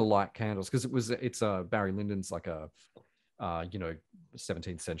 We're just going to light candles, because it's Barry Lyndon's like a you know,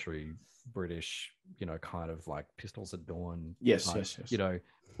 17th century British, you know, kind of like pistols at dawn. Yes, type, yes, yes. You know,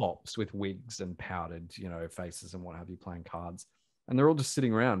 pops with wigs and powdered, you know, faces and what have you, playing cards. And they're all just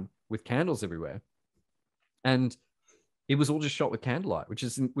sitting around with candles everywhere. And it was all just shot with candlelight, which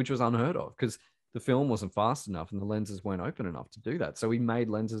was unheard of because the film wasn't fast enough and the lenses weren't open enough to do that. So he made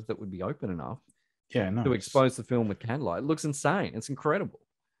lenses that would be open enough to expose the film with candlelight. It looks insane. It's incredible.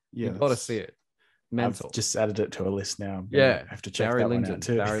 Yeah, You've got to see it. Mental. I've just added it to a list now. Yeah, I have to check Barry that Lyndon, one out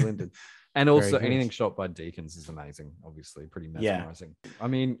too. Barry Lyndon. And also good. anything shot by Deakins is amazing. Obviously, pretty mesmerizing. I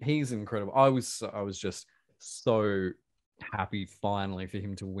mean, he's incredible. I was just so happy finally for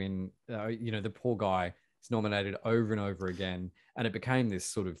him to win. You know, the poor guy is nominated over and over again, and it became this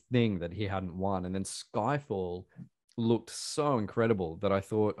sort of thing that he hadn't won. And then Skyfall looked so incredible that I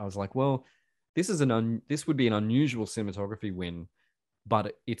was like, well, this would be an unusual cinematography win,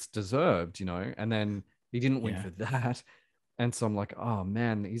 but it's deserved, you know. And then he didn't win for that. And so I'm like, oh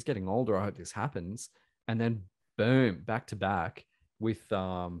man, he's getting older. I hope this happens. And then boom, back to back with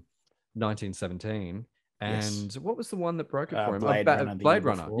 1917. And what was the one that broke it for him? Blade Runner. Blade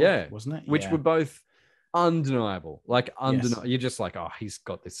Runner, before, wasn't it? Which were both undeniable. Like undeniable. You're just like, oh, he's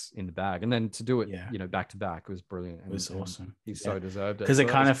got this in the bag. And then to do it, you know, back to back was brilliant. It was awesome. He's so deserved it. Because it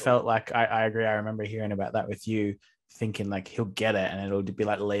kind of felt like I agree. I remember hearing about that with you, thinking like he'll get it, and it'll be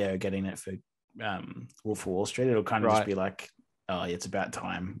like Leo getting it for Wolf of Wall Street. It'll kind of just be like, oh, it's about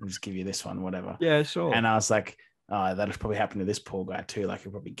time. I'll just give you this one, whatever. Yeah, sure. And I was like, oh, that'll probably happen to this poor guy too. Like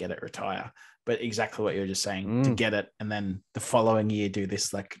he'll probably get it, retire. But exactly what you were just saying, to get it, and then the following year do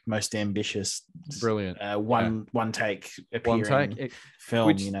this like most ambitious, brilliant one take appearing film,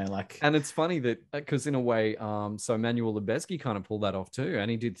 which, you know, like. And it's funny that because in a way, so Emmanuel Lubezki kind of pulled that off too, and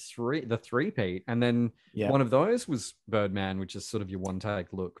he did the three-peat, and then one of those was Birdman, which is sort of your one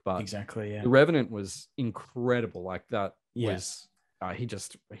take look, but exactly, The Revenant was incredible. Like that was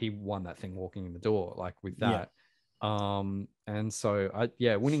he won that thing walking in the door, like with that. And so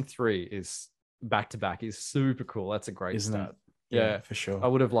winning 3 is back to back is super cool. That's a great start. Yeah, for sure. I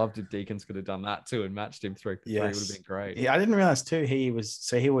would have loved if Deakins could have done that too and matched him 3 for 3. It would have been great. Yeah, I didn't realize too he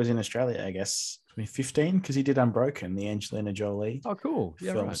was in Australia, I guess 2015, because he did Unbroken, the Angelina Jolie cool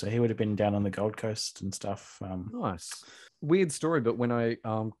film. Right. So he would have been down on the Gold Coast and stuff. Nice. Weird story, but when I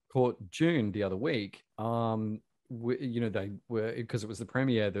caught June the other week, you know, they were, because it was the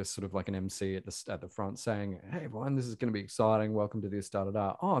premiere, there's sort of like an MC at the front saying, hey everyone, this is going to be exciting, welcome to this,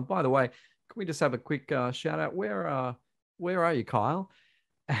 da. Oh, and by the way, can we just have a quick shout out, where are you, Kyle?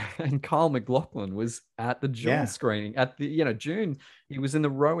 And Kyle MacLachlan was at the June screening at the, you know, June. He was in the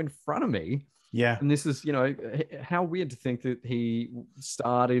row in front of me. Yeah. And this is, you know, how weird to think that he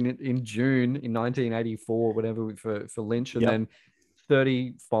started in June in 1984, whatever, for Lynch, and then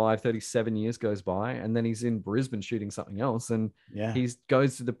 37 years goes by, and then he's in Brisbane shooting something else, and he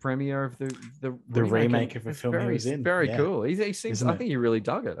goes to the premiere of the remake of a film he was in. Very cool. He seems. I think he really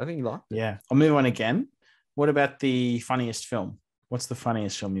dug it. I think he liked it. Yeah. I'll move on again. What about the funniest film? What's the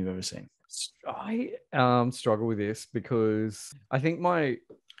funniest film you've ever seen? I struggle with this because I think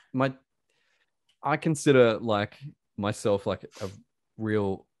I consider like myself like I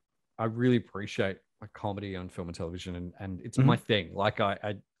really appreciate like comedy on film and television, and it's my thing. Like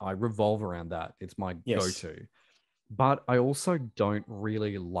I revolve around that. It's my go-to. But I also don't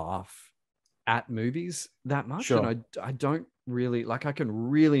really laugh at movies that much. Sure. And I don't really, like, I can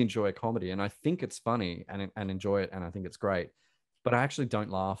really enjoy a comedy and I think it's funny and enjoy it, and I think it's great. But I actually don't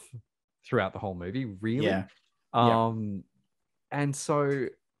laugh throughout the whole movie, really. Yeah. And so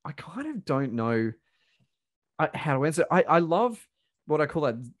I kind of don't know how to answer. I love what I call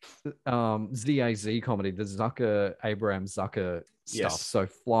that ZAZ comedy, the Abraham Zucker stuff. Yes. So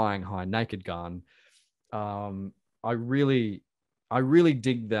Flying High, Naked Gun. I really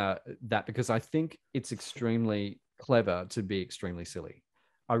dig that because I think it's extremely clever to be extremely silly.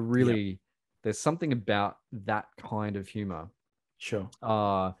 There's something about that kind of humor. Sure.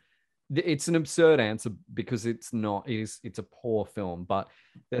 It's an absurd answer because it's a poor film, but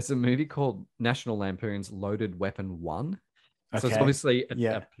there's a movie called National Lampoon's Loaded Weapon 1. So it's obviously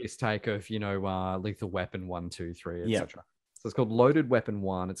a piss take of, you know, Lethal Weapon 1, 2, 3, etc. So it's called Loaded Weapon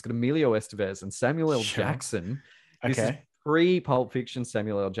 1. It's got Emilio Estevez and Samuel L. Jackson. This is pre-Pulp Fiction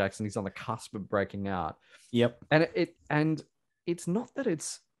Samuel L. Jackson. He's on the cusp of breaking out. Yep. And it's not that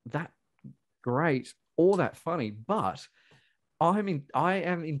it's that great or that funny, but I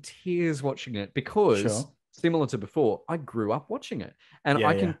am in tears watching it because similar to before, I grew up watching it, and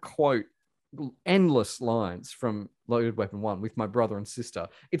I can quote endless lines from Loaded Weapon 1 with my brother and sister.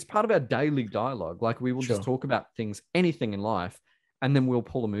 It's part of our daily dialogue. Like we will just talk about things, anything in life, and then we'll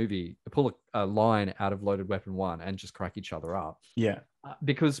pull a line out of Loaded Weapon 1 and just crack each other up. Yeah.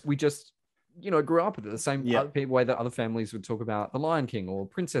 Because we just, grew up with it the same way that other families would talk about The Lion King or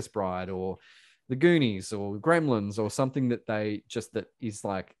Princess Bride or The Goonies or Gremlins or something that that is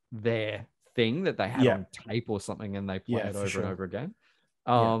like their thing that they had on tape or something, and they play it over and over again.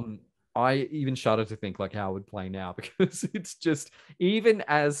 I even shudder to think like how it would play now, because it's just, even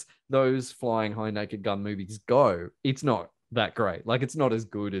as those flying high naked gun movies go, it's not that great. Like, it's not as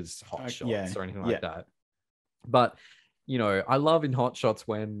good as Hot Shots or anything like that. But, I love in Hot Shots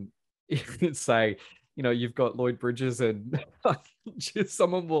when say, you've got Lloyd Bridges and just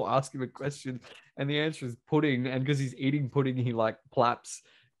someone will ask him a question and the answer is pudding. And because he's eating pudding, he like plaps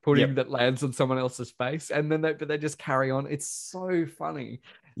pudding that lands on someone else's face. And then they just carry on. It's so funny.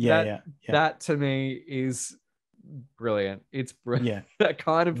 That to me is brilliant. It's brilliant. That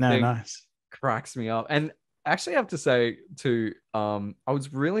kind of thing cracks me up. And actually I have to say too, I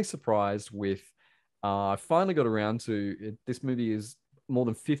was really surprised with, I finally got around to it. This movie is more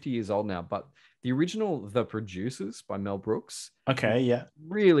than 50 years old now, but the original The Producers by Mel Brooks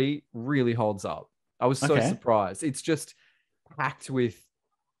really, really holds up. I was so surprised. It's just packed with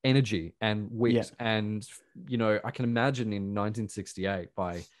energy and wit. And, I can imagine in 1968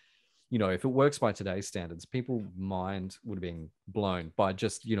 by, if it works by today's standards, people's mind would have been blown by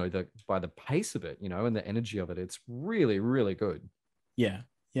just, by the pace of it, and the energy of it. It's really, really good. Yeah.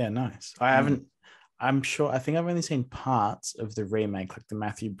 Yeah. Nice. I think I've only seen parts of the remake, like the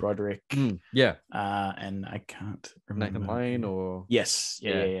Matthew Broderick. And I can't remember. Nathan Lane or... Yes.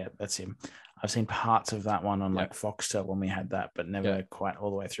 Yeah. That's him. I've seen parts of that one on like Foxtel when we had that, but never quite all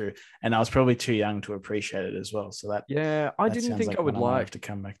the way through. And I was probably too young to appreciate it as well. So that... I didn't think I would like to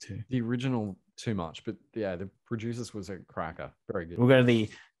come back to the original too much, but The Producers was a cracker. Very good. We'll go to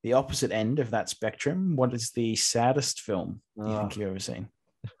the opposite end of that spectrum. What is the saddest film you think you've ever seen?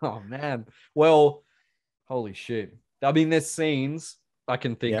 Oh, man. Well... Holy shit. I mean, there's scenes I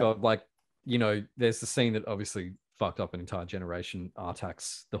can think of, like, there's the scene that obviously fucked up an entire generation,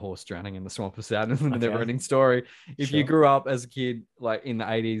 Artax, the horse drowning in the swamp of sadness, and the never-ending story. If you grew up as a kid, like in the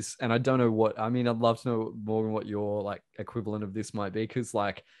 80s, and I don't know I'd love to know more than what your like equivalent of this might be, because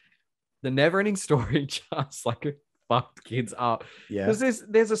like the never-ending story just like fucked kids up. Because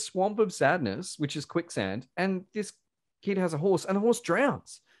there's a swamp of sadness, which is quicksand, and this kid has a horse, and the horse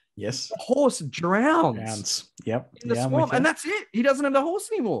drowns. Yes. The horse drowns. Yep. In the swamp. And that's it. He doesn't have the horse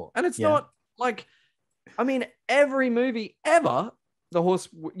anymore. And it's not like, every movie ever, the horse,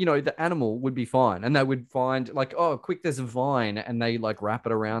 the animal would be fine. And they would find like, oh, quick, there's a vine. And they like wrap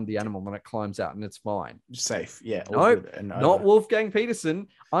it around the animal and it climbs out and it's fine. Safe. Yeah. Nope. Not Wolfgang Peterson.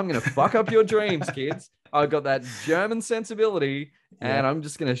 I'm going to fuck up your dreams, kids. I've got that German sensibility and I'm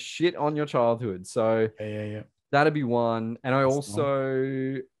just going to shit on your childhood. So that'd be one. And I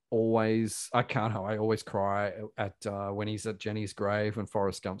also... I always cry at when he's at Jenny's grave, when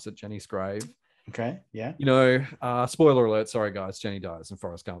Forrest Gump's at Jenny's grave. Okay, yeah. Spoiler alert, sorry guys, Jenny dies in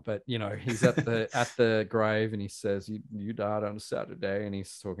Forrest Gump, but he's at the grave and he says, you died on a Saturday, and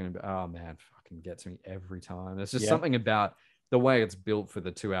he's talking about, oh man, fucking gets me every time. There's just something about the way it's built for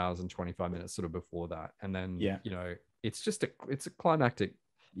the 2 hours and 25 minutes sort of before that. And then it's just it's a climactic.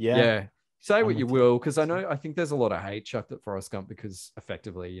 Say what you will, because I think there's a lot of hate chucked at Forrest Gump because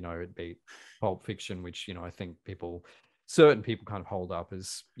effectively, it beat Pulp Fiction, which, I think certain people kind of hold up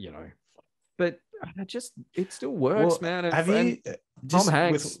as, but it still works, man. And Tom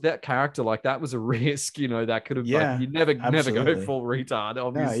Hanks, that character, like that was a risk, that could have, you never go full retard,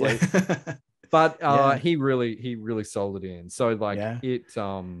 obviously. No, but he really sold it in. So like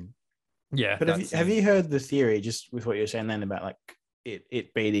But have you heard the theory, just with what you're saying then about like,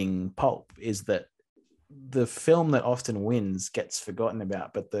 it beating Pulp, is that the film that often wins gets forgotten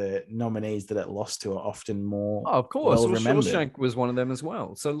about, but the nominees that it lost to are often more of course Shawshank was one of them as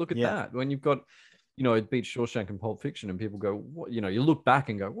well. So look at that. When you've got it beats Shawshank and Pulp Fiction and people go, what, you look back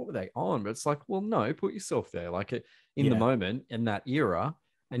and go, what were they on? But it's like, well, no, put yourself there, like in the moment, in that era.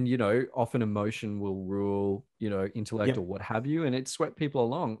 And often emotion will rule intellect or what have you, and it swept people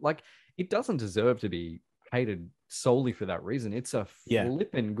along. Like, it doesn't deserve to be hated solely for that reason. It's a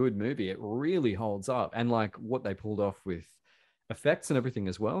flippin' good movie. It really holds up, and like what they pulled off with effects and everything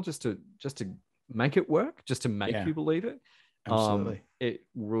as well, just to make it work, just to make you believe it. Absolutely. It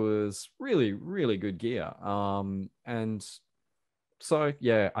was really, really good gear. And so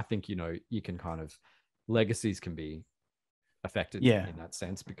I think you can kind of, legacies can be affected in that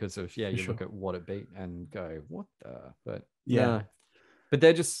sense because of look at what it beat and go, what the, but but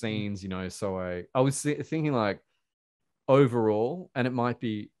they're just scenes, so I was thinking like, overall, and it might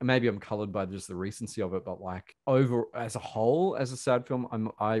be, maybe I'm colored by just the recency of it, but like over as a whole, as a sad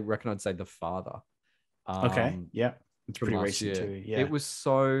film, I reckon I'd say The Father. Okay. Yeah. It's From pretty last recent year. too. Yeah. It was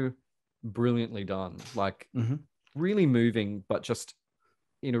so brilliantly done, like really moving, but just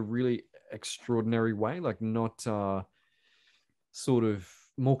in a really extraordinary way, like not sort of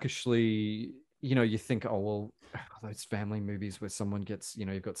mawkishly, you think, oh, well, those family movies where someone gets,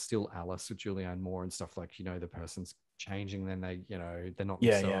 you've got Still Alice with Julianne Moore and stuff, like, the person's changing, then they, they're not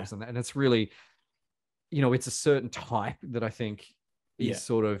themselves. And it's really, it's a certain type that I think is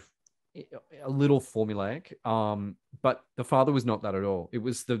sort of a little formulaic. But The Father was not that at all. It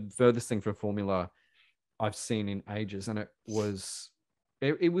was the furthest thing from formula I've seen in ages. And it was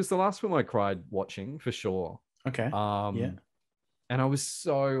the last film I cried watching, for sure. Okay. And I was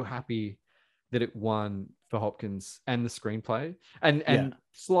so happy that it won for Hopkins and the screenplay, and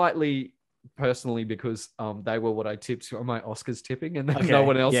slightly personally because they were what I tipped on my Oscars tipping, and no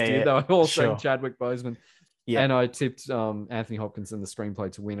one else did. They were all saying Chadwick Boseman. Yeah. And I tipped Anthony Hopkins and the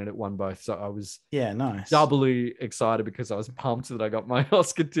screenplay to win, and it won both. So I was doubly excited because I was pumped that I got my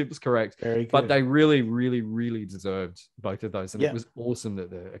Oscar tips correct. Very good. But they really, really, really deserved both of those. And it was awesome that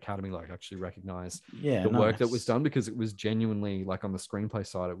the Academy actually recognized the work that was done, because it was genuinely, like, on the screenplay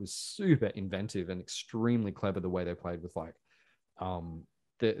side, it was super inventive and extremely clever the way they played with like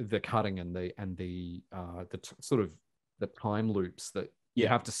the cutting and the sort of the time loops that you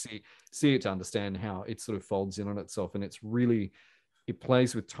have to see it to understand how it sort of folds in on itself. And it's really, it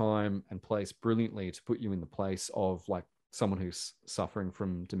plays with time and plays brilliantly to put you in the place of like someone who's suffering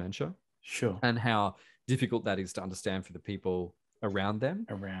from dementia. Sure. And how difficult that is to understand for the people around them.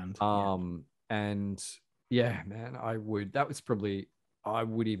 And yeah, man, I would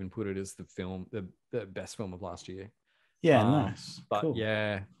even put it as the best film of last year. Yeah, nice. But cool.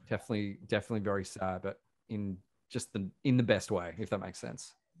 Yeah, definitely very sad, but in the best way, if that makes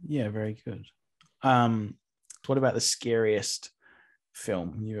sense. Yeah, very good. What about the scariest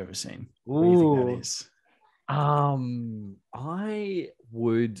film you've ever seen? What do you think that is? I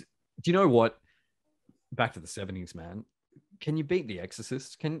would. Do you know what? Back to the 70s, man. Can you beat The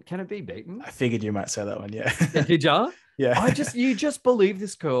Exorcist? Can it be beaten? I figured you might say that one. Yeah. Did ya? Yeah. You just believe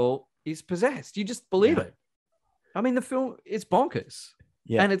this girl is possessed. You just believe it. I mean, the film is bonkers.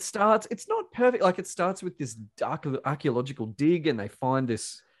 Yeah. And it's not perfect. Like, it starts with this archaeological dig, and they find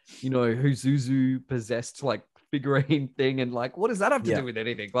this, Huzuzu possessed like figurine thing. And like, what does that have to do with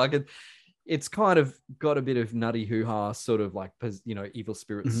anything? Like, it's kind of got a bit of nutty hoo-ha, sort of like, evil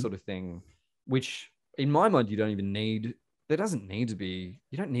spirits sort of thing, which in my mind, you don't need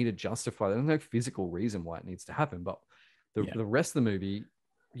to justify. There's no physical reason why it needs to happen. But the rest of the movie,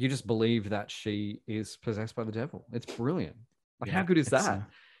 you just believe that she is possessed by the devil. It's brilliant. Like, how good is that?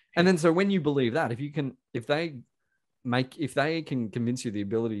 And then, so when you believe that, if they can convince you the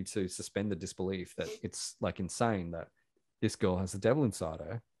ability to suspend the disbelief that it's like insane that this girl has the devil inside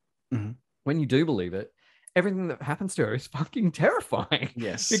her, when you do believe it, everything that happens to her is fucking terrifying.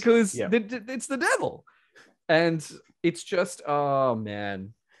 Yes. Because it's the devil. And it's just, oh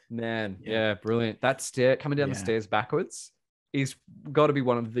man, brilliant. That stair coming down the stairs backwards is got to be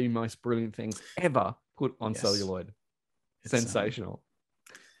one of the most brilliant things ever put on celluloid. It's sensational.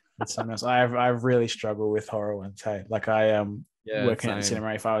 It's so nice. I've really struggled with horror ones. Hey, like working at the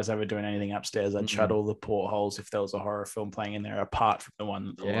cinema, if I was ever doing anything upstairs, I'd shut all the portholes if there was a horror film playing in there, apart from the one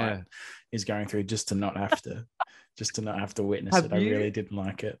that the light is going through, just to not have to witness it. I really didn't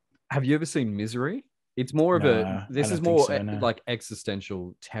like it. Have you ever seen Misery? It's more of this is more like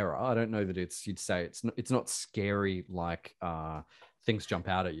existential terror. I don't know that you'd say it's not scary like things jump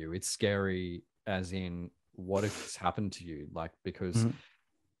out at you. It's scary as in, what if this happened to you? Like, because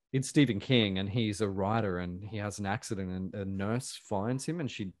it's Stephen King, and he's a writer, and he has an accident, and a nurse finds him,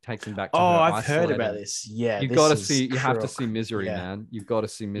 and she takes him back to her. I've heard about this. Yeah, you have to see Misery, man. You've got to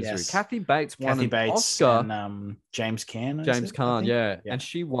see Misery. Yes. Kathy Bates won an Oscar. And James Caan. James Caan, yeah, and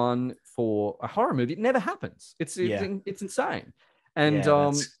she won for a horror movie. It never happens. It's insane. And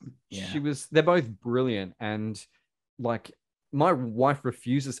they're both brilliant, and like, my wife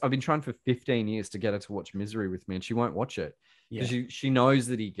refuses. I've been trying for 15 years to get her to watch Misery with me, and she won't watch it. Because she knows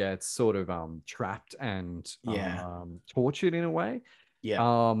that he gets sort of trapped and tortured in a way.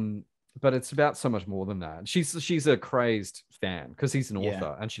 Yeah. But it's about so much more than that. She's a crazed fan because he's an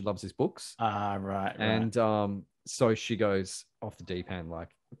author and she loves his books. Right. And so she goes off the deep end, like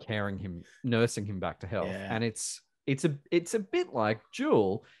nursing him back to health. Yeah. And it's a bit like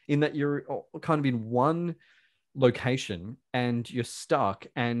Jewel in that you're kind of in one location and you're stuck,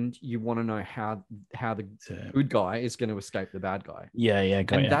 and you want to know how the good guy is going to escape the bad guy. Yeah.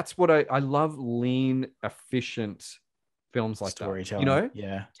 That's what I love. Lean, efficient films like that. Storytelling. You know,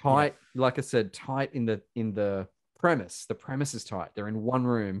 Yeah. tight. Like I said, tight in the premise. The premise is tight. They're in one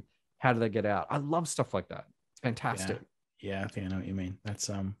room. How do they get out? I love stuff like that. It's fantastic. Yeah, I think I know what you mean. That's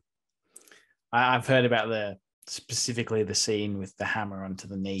I've heard about specifically the scene with the hammer onto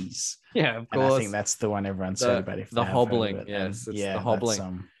the knees. Yeah, of And course. I think that's the one everyone said about if the they have heard of hobbling. it, Yes, then, it's yeah, the hobbling.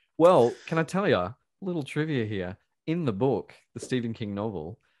 that's, Well, can I tell you a little trivia here? In the book, the Stephen King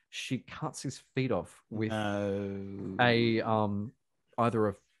novel, she cuts his feet off with a either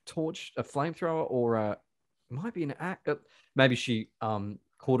a torch, a flamethrower, or it might be an axe. Maybe she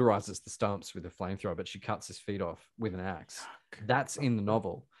cauterizes the stumps with a flamethrower, but she cuts his feet off with an axe. That's in the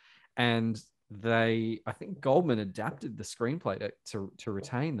novel, and I think Goldman adapted the screenplay to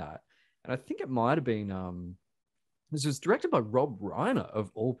retain that, and I think it might have been this was directed by Rob Reiner of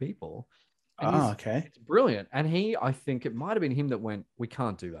all people. And okay. It's brilliant. And I think it might have been him that went, we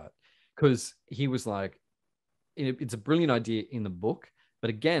can't do that. Because he was like, it's a brilliant idea in the book.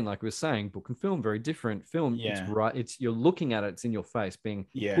 But again, like we were saying, book and film, very different. Film, it's right. You're looking at it, it's in your face, being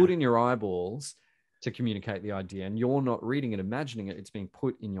put in your eyeballs to communicate the idea. And you're not reading it, imagining it, it's being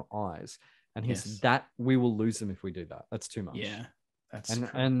put in your eyes. And he said that we will lose them if we do that. That's too much. Yeah.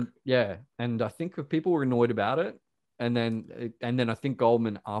 And I think if people were annoyed about it, and then I think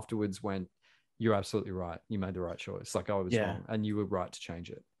Goldman afterwards went, "You're absolutely right. You made the right choice. Like I was wrong, and you were right to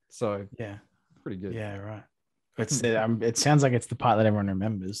change it." So pretty good. Yeah, right. It sounds like it's the part that everyone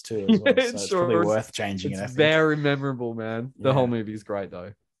remembers too. As well. So it's probably worth changing it. I think. Very memorable, man. The whole movie is great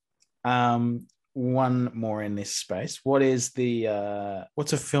though. One more in this space. What is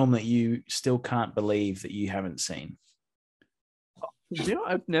what's a film that you still can't believe that you haven't seen? You know,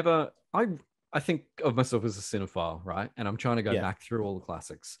 I think of myself as a cinephile, right? And I'm trying to go back through all the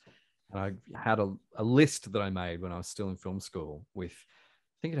classics. And I had a list that I made when I was still in film school with,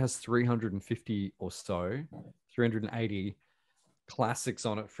 I think it has 350 or so, 380 classics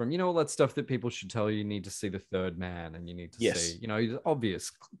on it from, all that stuff that people should tell you. You need to see The Third Man, and you need to see, obvious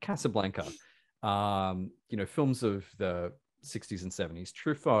Casablanca, films of the 60s and 70s,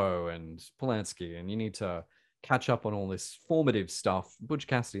 Truffaut and Polanski, and you need to catch up on all this formative stuff. Butch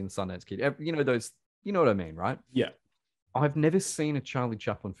Cassidy and Sundance Kid, those, you know what I mean, right? Yeah. I've never seen a Charlie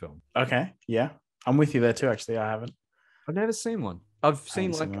Chaplin film. Okay. Yeah. I'm with you there too, actually. I haven't. I've never seen one. I've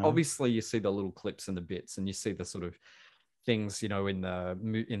seen obviously you see the little clips and the bits, and you see the sort of things, in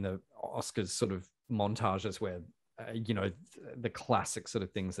the Oscars sort of montages where, the classic sort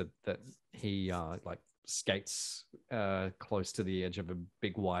of things that he like skates close to the edge of a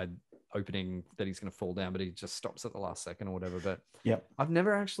big wide opening that he's going to fall down, but he just stops at the last second or whatever. But I've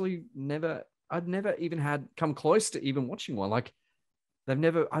never even come close to even watching one. Like I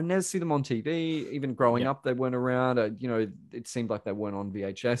never see them on TV. Even growing up, they weren't around. It seemed like they weren't on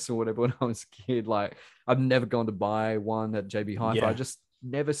VHS or whatever when I was a kid. Like I've never gone to buy one at JB Hi-Fi. I just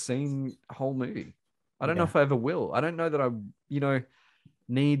never seen a whole movie. I don't know if I ever will. I don't know that I,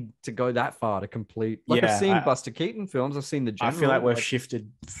 need to go that far to complete. Like I've seen Buster Keaton films. I've seen the General. I feel like we've shifted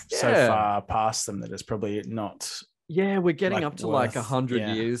so far past them that it's probably not. Yeah, we're getting up to like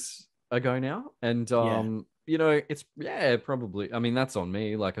 100 years ago now, and it's probably. I mean, that's on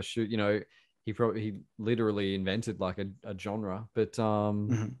me. Like I should, he literally invented like a genre, but not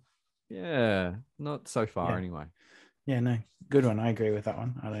so far anyway. Yeah, no, good one. I agree with that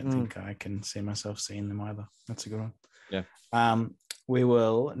one. I don't think I can see myself seeing them either. That's a good one. Yeah. We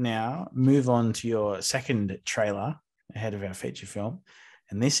will now move on to your second trailer ahead of our feature film,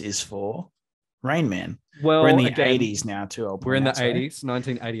 and this is for Rain Man. Well, we're in the 80s now too. We're in the 80s,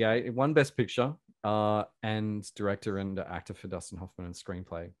 1988. It won Best Picture and director and actor for Dustin Hoffman and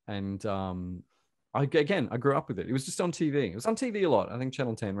screenplay. And I grew up with it. It was just on TV. It was on TV a lot. I think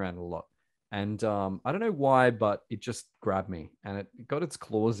Channel 10 ran it a lot. And I don't know why, but it just grabbed me and it got its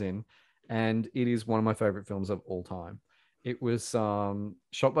claws in. And it is one of my favorite films of all time. It was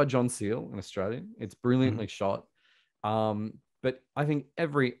shot by John Seale, an Australian. It's brilliantly shot. But I think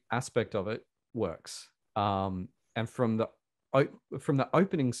every aspect of it works. And from the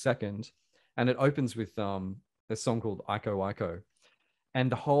opening second, and it opens with a song called Iko Iko.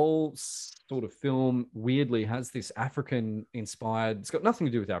 And the whole sort of film weirdly has this African inspired, it's got nothing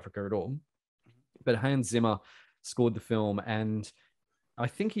to do with Africa at all. But Hans Zimmer scored the film, and I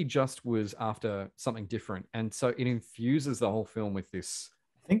think he just was after something different. And so it infuses the whole film with this.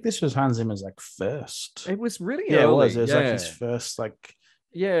 I think this was Hans Zimmer's It was really early. It was like his first big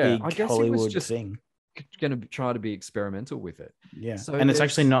I guess Hollywood he was just thing. Going to try to be experimental with it. Yeah. So and it's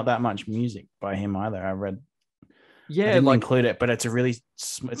actually not that much music by him either. I read. Yeah, I didn't include it, but it's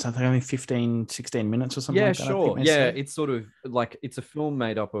it's I think only 15, 16 minutes or something. Yeah, like that, sure. Yeah, it's sort of like it's a film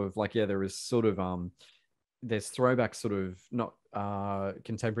made up of there is sort of there's throwback sort of not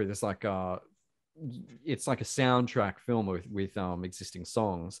contemporary. There's like it's like a soundtrack film with existing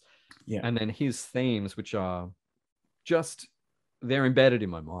songs, and then his themes, which are just they're embedded in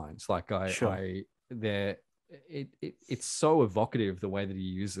my mind. It's like it's so evocative the way that he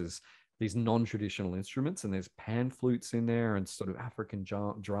uses these non-traditional instruments, and there's pan flutes in there and sort of African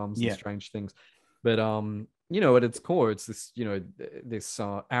drums and strange things. But at its core, it's this this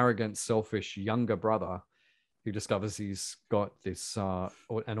arrogant, selfish younger brother who discovers he's got this an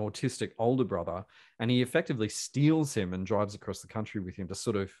autistic older brother, and he effectively steals him and drives across the country with him to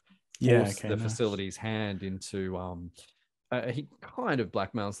sort of force the facility's hand into he kind of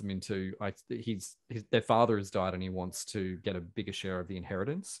blackmails them into their father has died and he wants to get a bigger share of the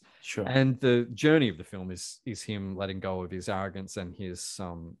inheritance. Sure. And the journey of the film is him letting go of his arrogance and his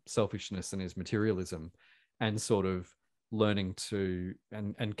selfishness and his materialism, and sort of learning to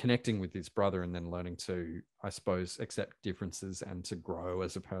and connecting with his brother, and then learning to, I suppose, accept differences and to grow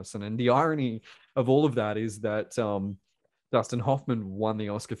as a person. And the irony of all of that is that Dustin Hoffman won the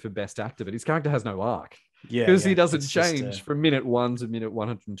Oscar for Best Actor, but his character has no arc. Because he doesn't change from minute 1 to minute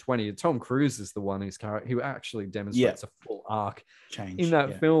 120. Tom Cruise is the one who actually demonstrates a full arc change in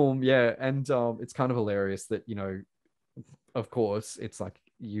that film. Yeah. And it's kind of hilarious that, of course, it's like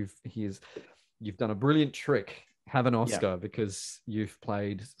you've done a brilliant trick, have an Oscar because you've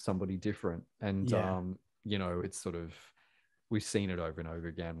played somebody different. And it's sort of, we've seen it over and over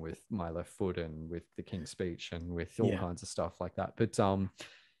again with My Left Foot and with The King's Speech and with all kinds of stuff like that. But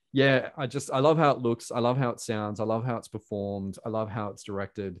I love how it looks. I love how it sounds. I love how it's performed. I love how it's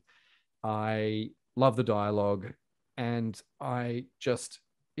directed. I love the dialogue. And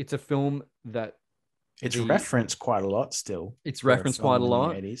it's a film that it's referenced quite a lot still. It's referenced quite a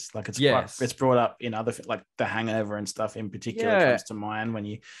lot. In the 80s. Like it's brought up in other, like The Hangover and stuff in particular comes to mind when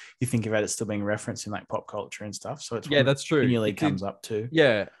you think about it still being referenced in like pop culture and stuff. So it's that's true. Continually comes up too.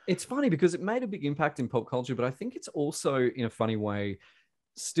 Yeah. It's funny because it made a big impact in pop culture, but I think it's also in a funny way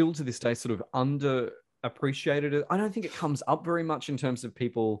still to this day sort of underappreciated. I don't think it comes up very much in terms of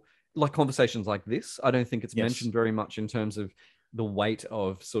people like conversations like this. I don't think it's mentioned very much in terms of the weight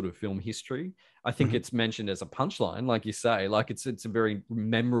of sort of film history. I think it's mentioned as a punchline, like you say, like it's a very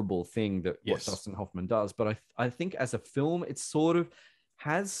memorable thing that what Dustin Hoffman does. But I think as a film, it sort of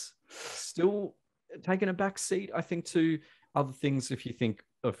has still taken a back seat, I think, to other things. If you think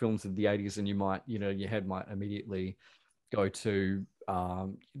of films of the 80s and you might, your head might immediately go to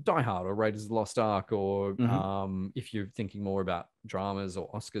Die Hard or Raiders of the Lost Ark, or if you're thinking more about dramas or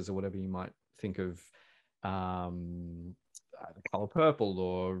Oscars or whatever, you might think of The Color Purple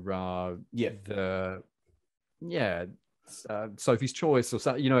or Sophie's Choice or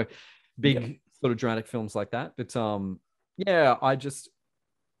so, big sort of dramatic films like that. But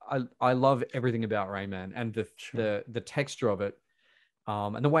I love everything about Rain Man and the texture of it,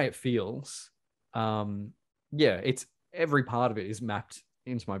 and the way it feels. It's every part of it is mapped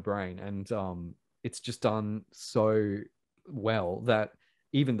into my brain, and it's just done so well that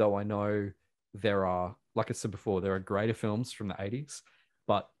even though I know there are, like I said before, there are greater films from the 80s,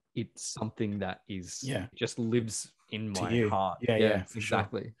 but it's something that just lives in my heart.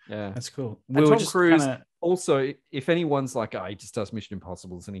 Exactly. Sure. Yeah, that's cool. And Tom Cruise also, if anyone's like, he just does Mission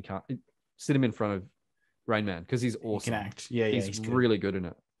Impossibles and he can't, sit him in front of Rain Man because he's awesome. He can act. He's really good in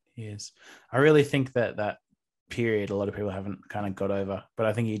it. He is. I really think that period a lot of people haven't kind of got over, but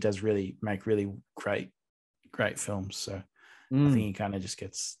I think he does really make really great films. So I think he kind of just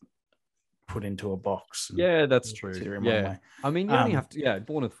gets put into a box. That's true. I mean, you only have to,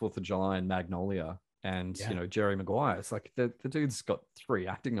 Born on the 4th of July and Magnolia and, Jerry Maguire. It's like the dude's got 3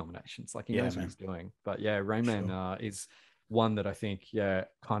 acting nominations. Like he knows what he's doing. But Rain Man is one that I think,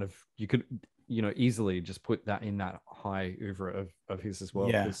 kind of, you could, easily just put that in that high oeuvre of his as well.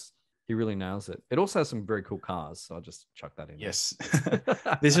 Because he really nails it. It also has some very cool cars. So I'll just chuck that in. Yes.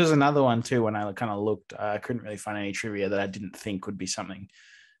 This was another one too. When I kind of looked, I couldn't really find any trivia that I didn't think would be something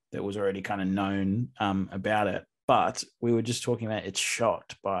that was already kind of known about it. But we were just talking about it's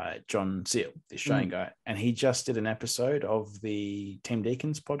shot by John Seal, the Australian guy. And he just did an episode of the Tim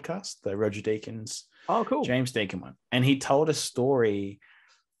Deakins podcast, the Roger Deakins, James Deakin one. And he told a story.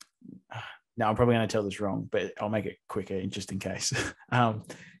 Now, I'm probably going to tell this wrong, but I'll make it quicker just in case.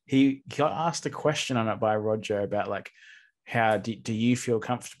 He got asked a question on it by Roger about like, how do you feel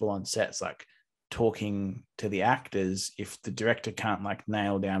comfortable on sets, like talking to the actors if the director can't like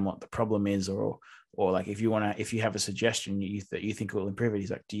nail down what the problem is, or like if you have a suggestion that you think will improve it,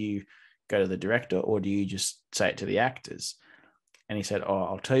 he's like, do you go to the director or do you just say it to the actors? And he said,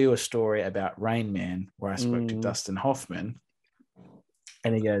 I'll tell you a story about Rain Man where I spoke to Dustin Hoffman,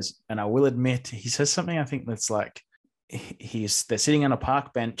 And he goes, and I will admit, he says something I think that's like, they're sitting on a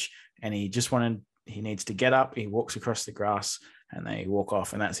park bench and he needs to get up. He walks across the grass and they walk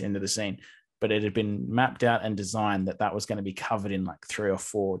off, and that's the end of the scene. But it had been mapped out and designed that was going to be covered in like 3 or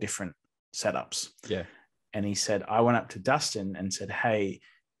 4 different setups. Yeah. And he said, I went up to Dustin and said, hey,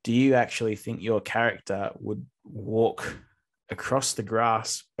 do you actually think your character would walk across the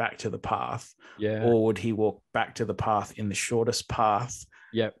grass back to the path? Yeah. Or would he walk back to the path in the shortest path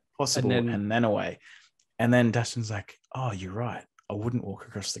possible and then away? And then Dustin's like, oh, you're right. I wouldn't walk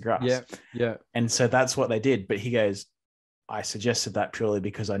across the grass. Yeah. Yeah. And so that's what they did. But he goes, I suggested that purely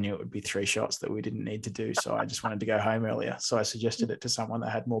because I knew it would be 3 shots that we didn't need to do. So I just wanted to go home earlier. So I suggested it to someone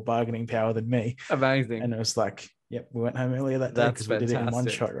that had more bargaining power than me. Amazing. And it was like, yep, we went home earlier that day because we did it in 1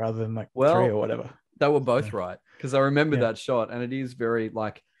 shot rather than like 3 or whatever. They were both right, because I remember that shot, and it is very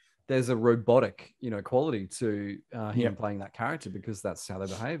like, there's a robotic, quality to him playing that character, because that's how they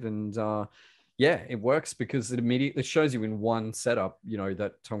behave. And it works because it immediately shows you in one setup,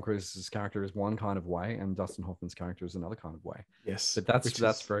 that Tom Cruise's character is one kind of way and Dustin Hoffman's character is another kind of way. Yes. But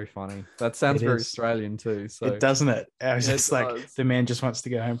that's very funny. That sounds very Australian too. So it doesn't it? I was just like, the man just wants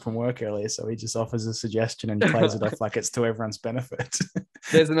to go home from work earlier, so he just offers a suggestion and plays it off like it's to everyone's benefit.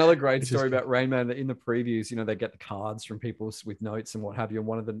 There's another great story about Rain Man that in the previews, they get the cards from people with notes and what have you.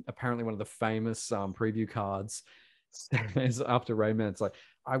 And apparently one of the famous preview cards is after Rain Man. It's like,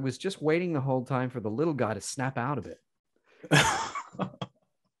 I was just waiting the whole time for the little guy to snap out of it.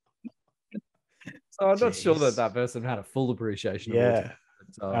 So I'm not sure that person had a full appreciation of it.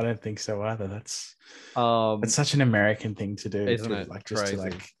 I don't think so either. That's it's such an American thing to do, isn't it? Like just crazy. to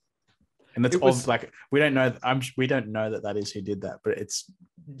like, and that's we don't know. We don't know that is who did that, but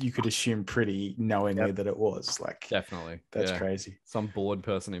you could assume pretty knowingly that it was like, definitely. That's crazy. Some bored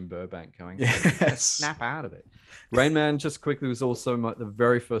person in Burbank going, snap out of it. Rain Man, just quickly, was also the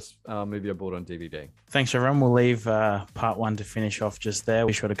very first movie I bought on DVD. Thanks, everyone. We'll leave part 1 to finish off just there.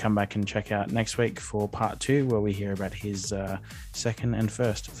 Be sure to come back and check out next week for part 2, where we hear about his second and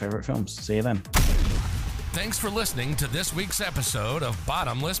first favorite films. See you then. Thanks for listening to this week's episode of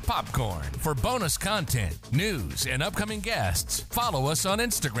Bottomless Popcorn. For bonus content, news, and upcoming guests, follow us on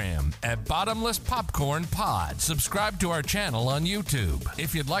Instagram at Bottomless Popcorn Pod. Subscribe to our channel on YouTube.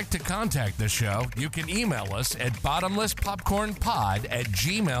 If you'd like to contact the show, you can email us at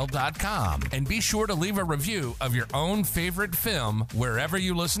bottomlesspopcornpod@gmail.com. And be sure to leave a review of your own favorite film wherever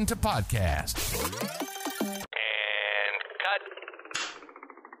you listen to podcasts.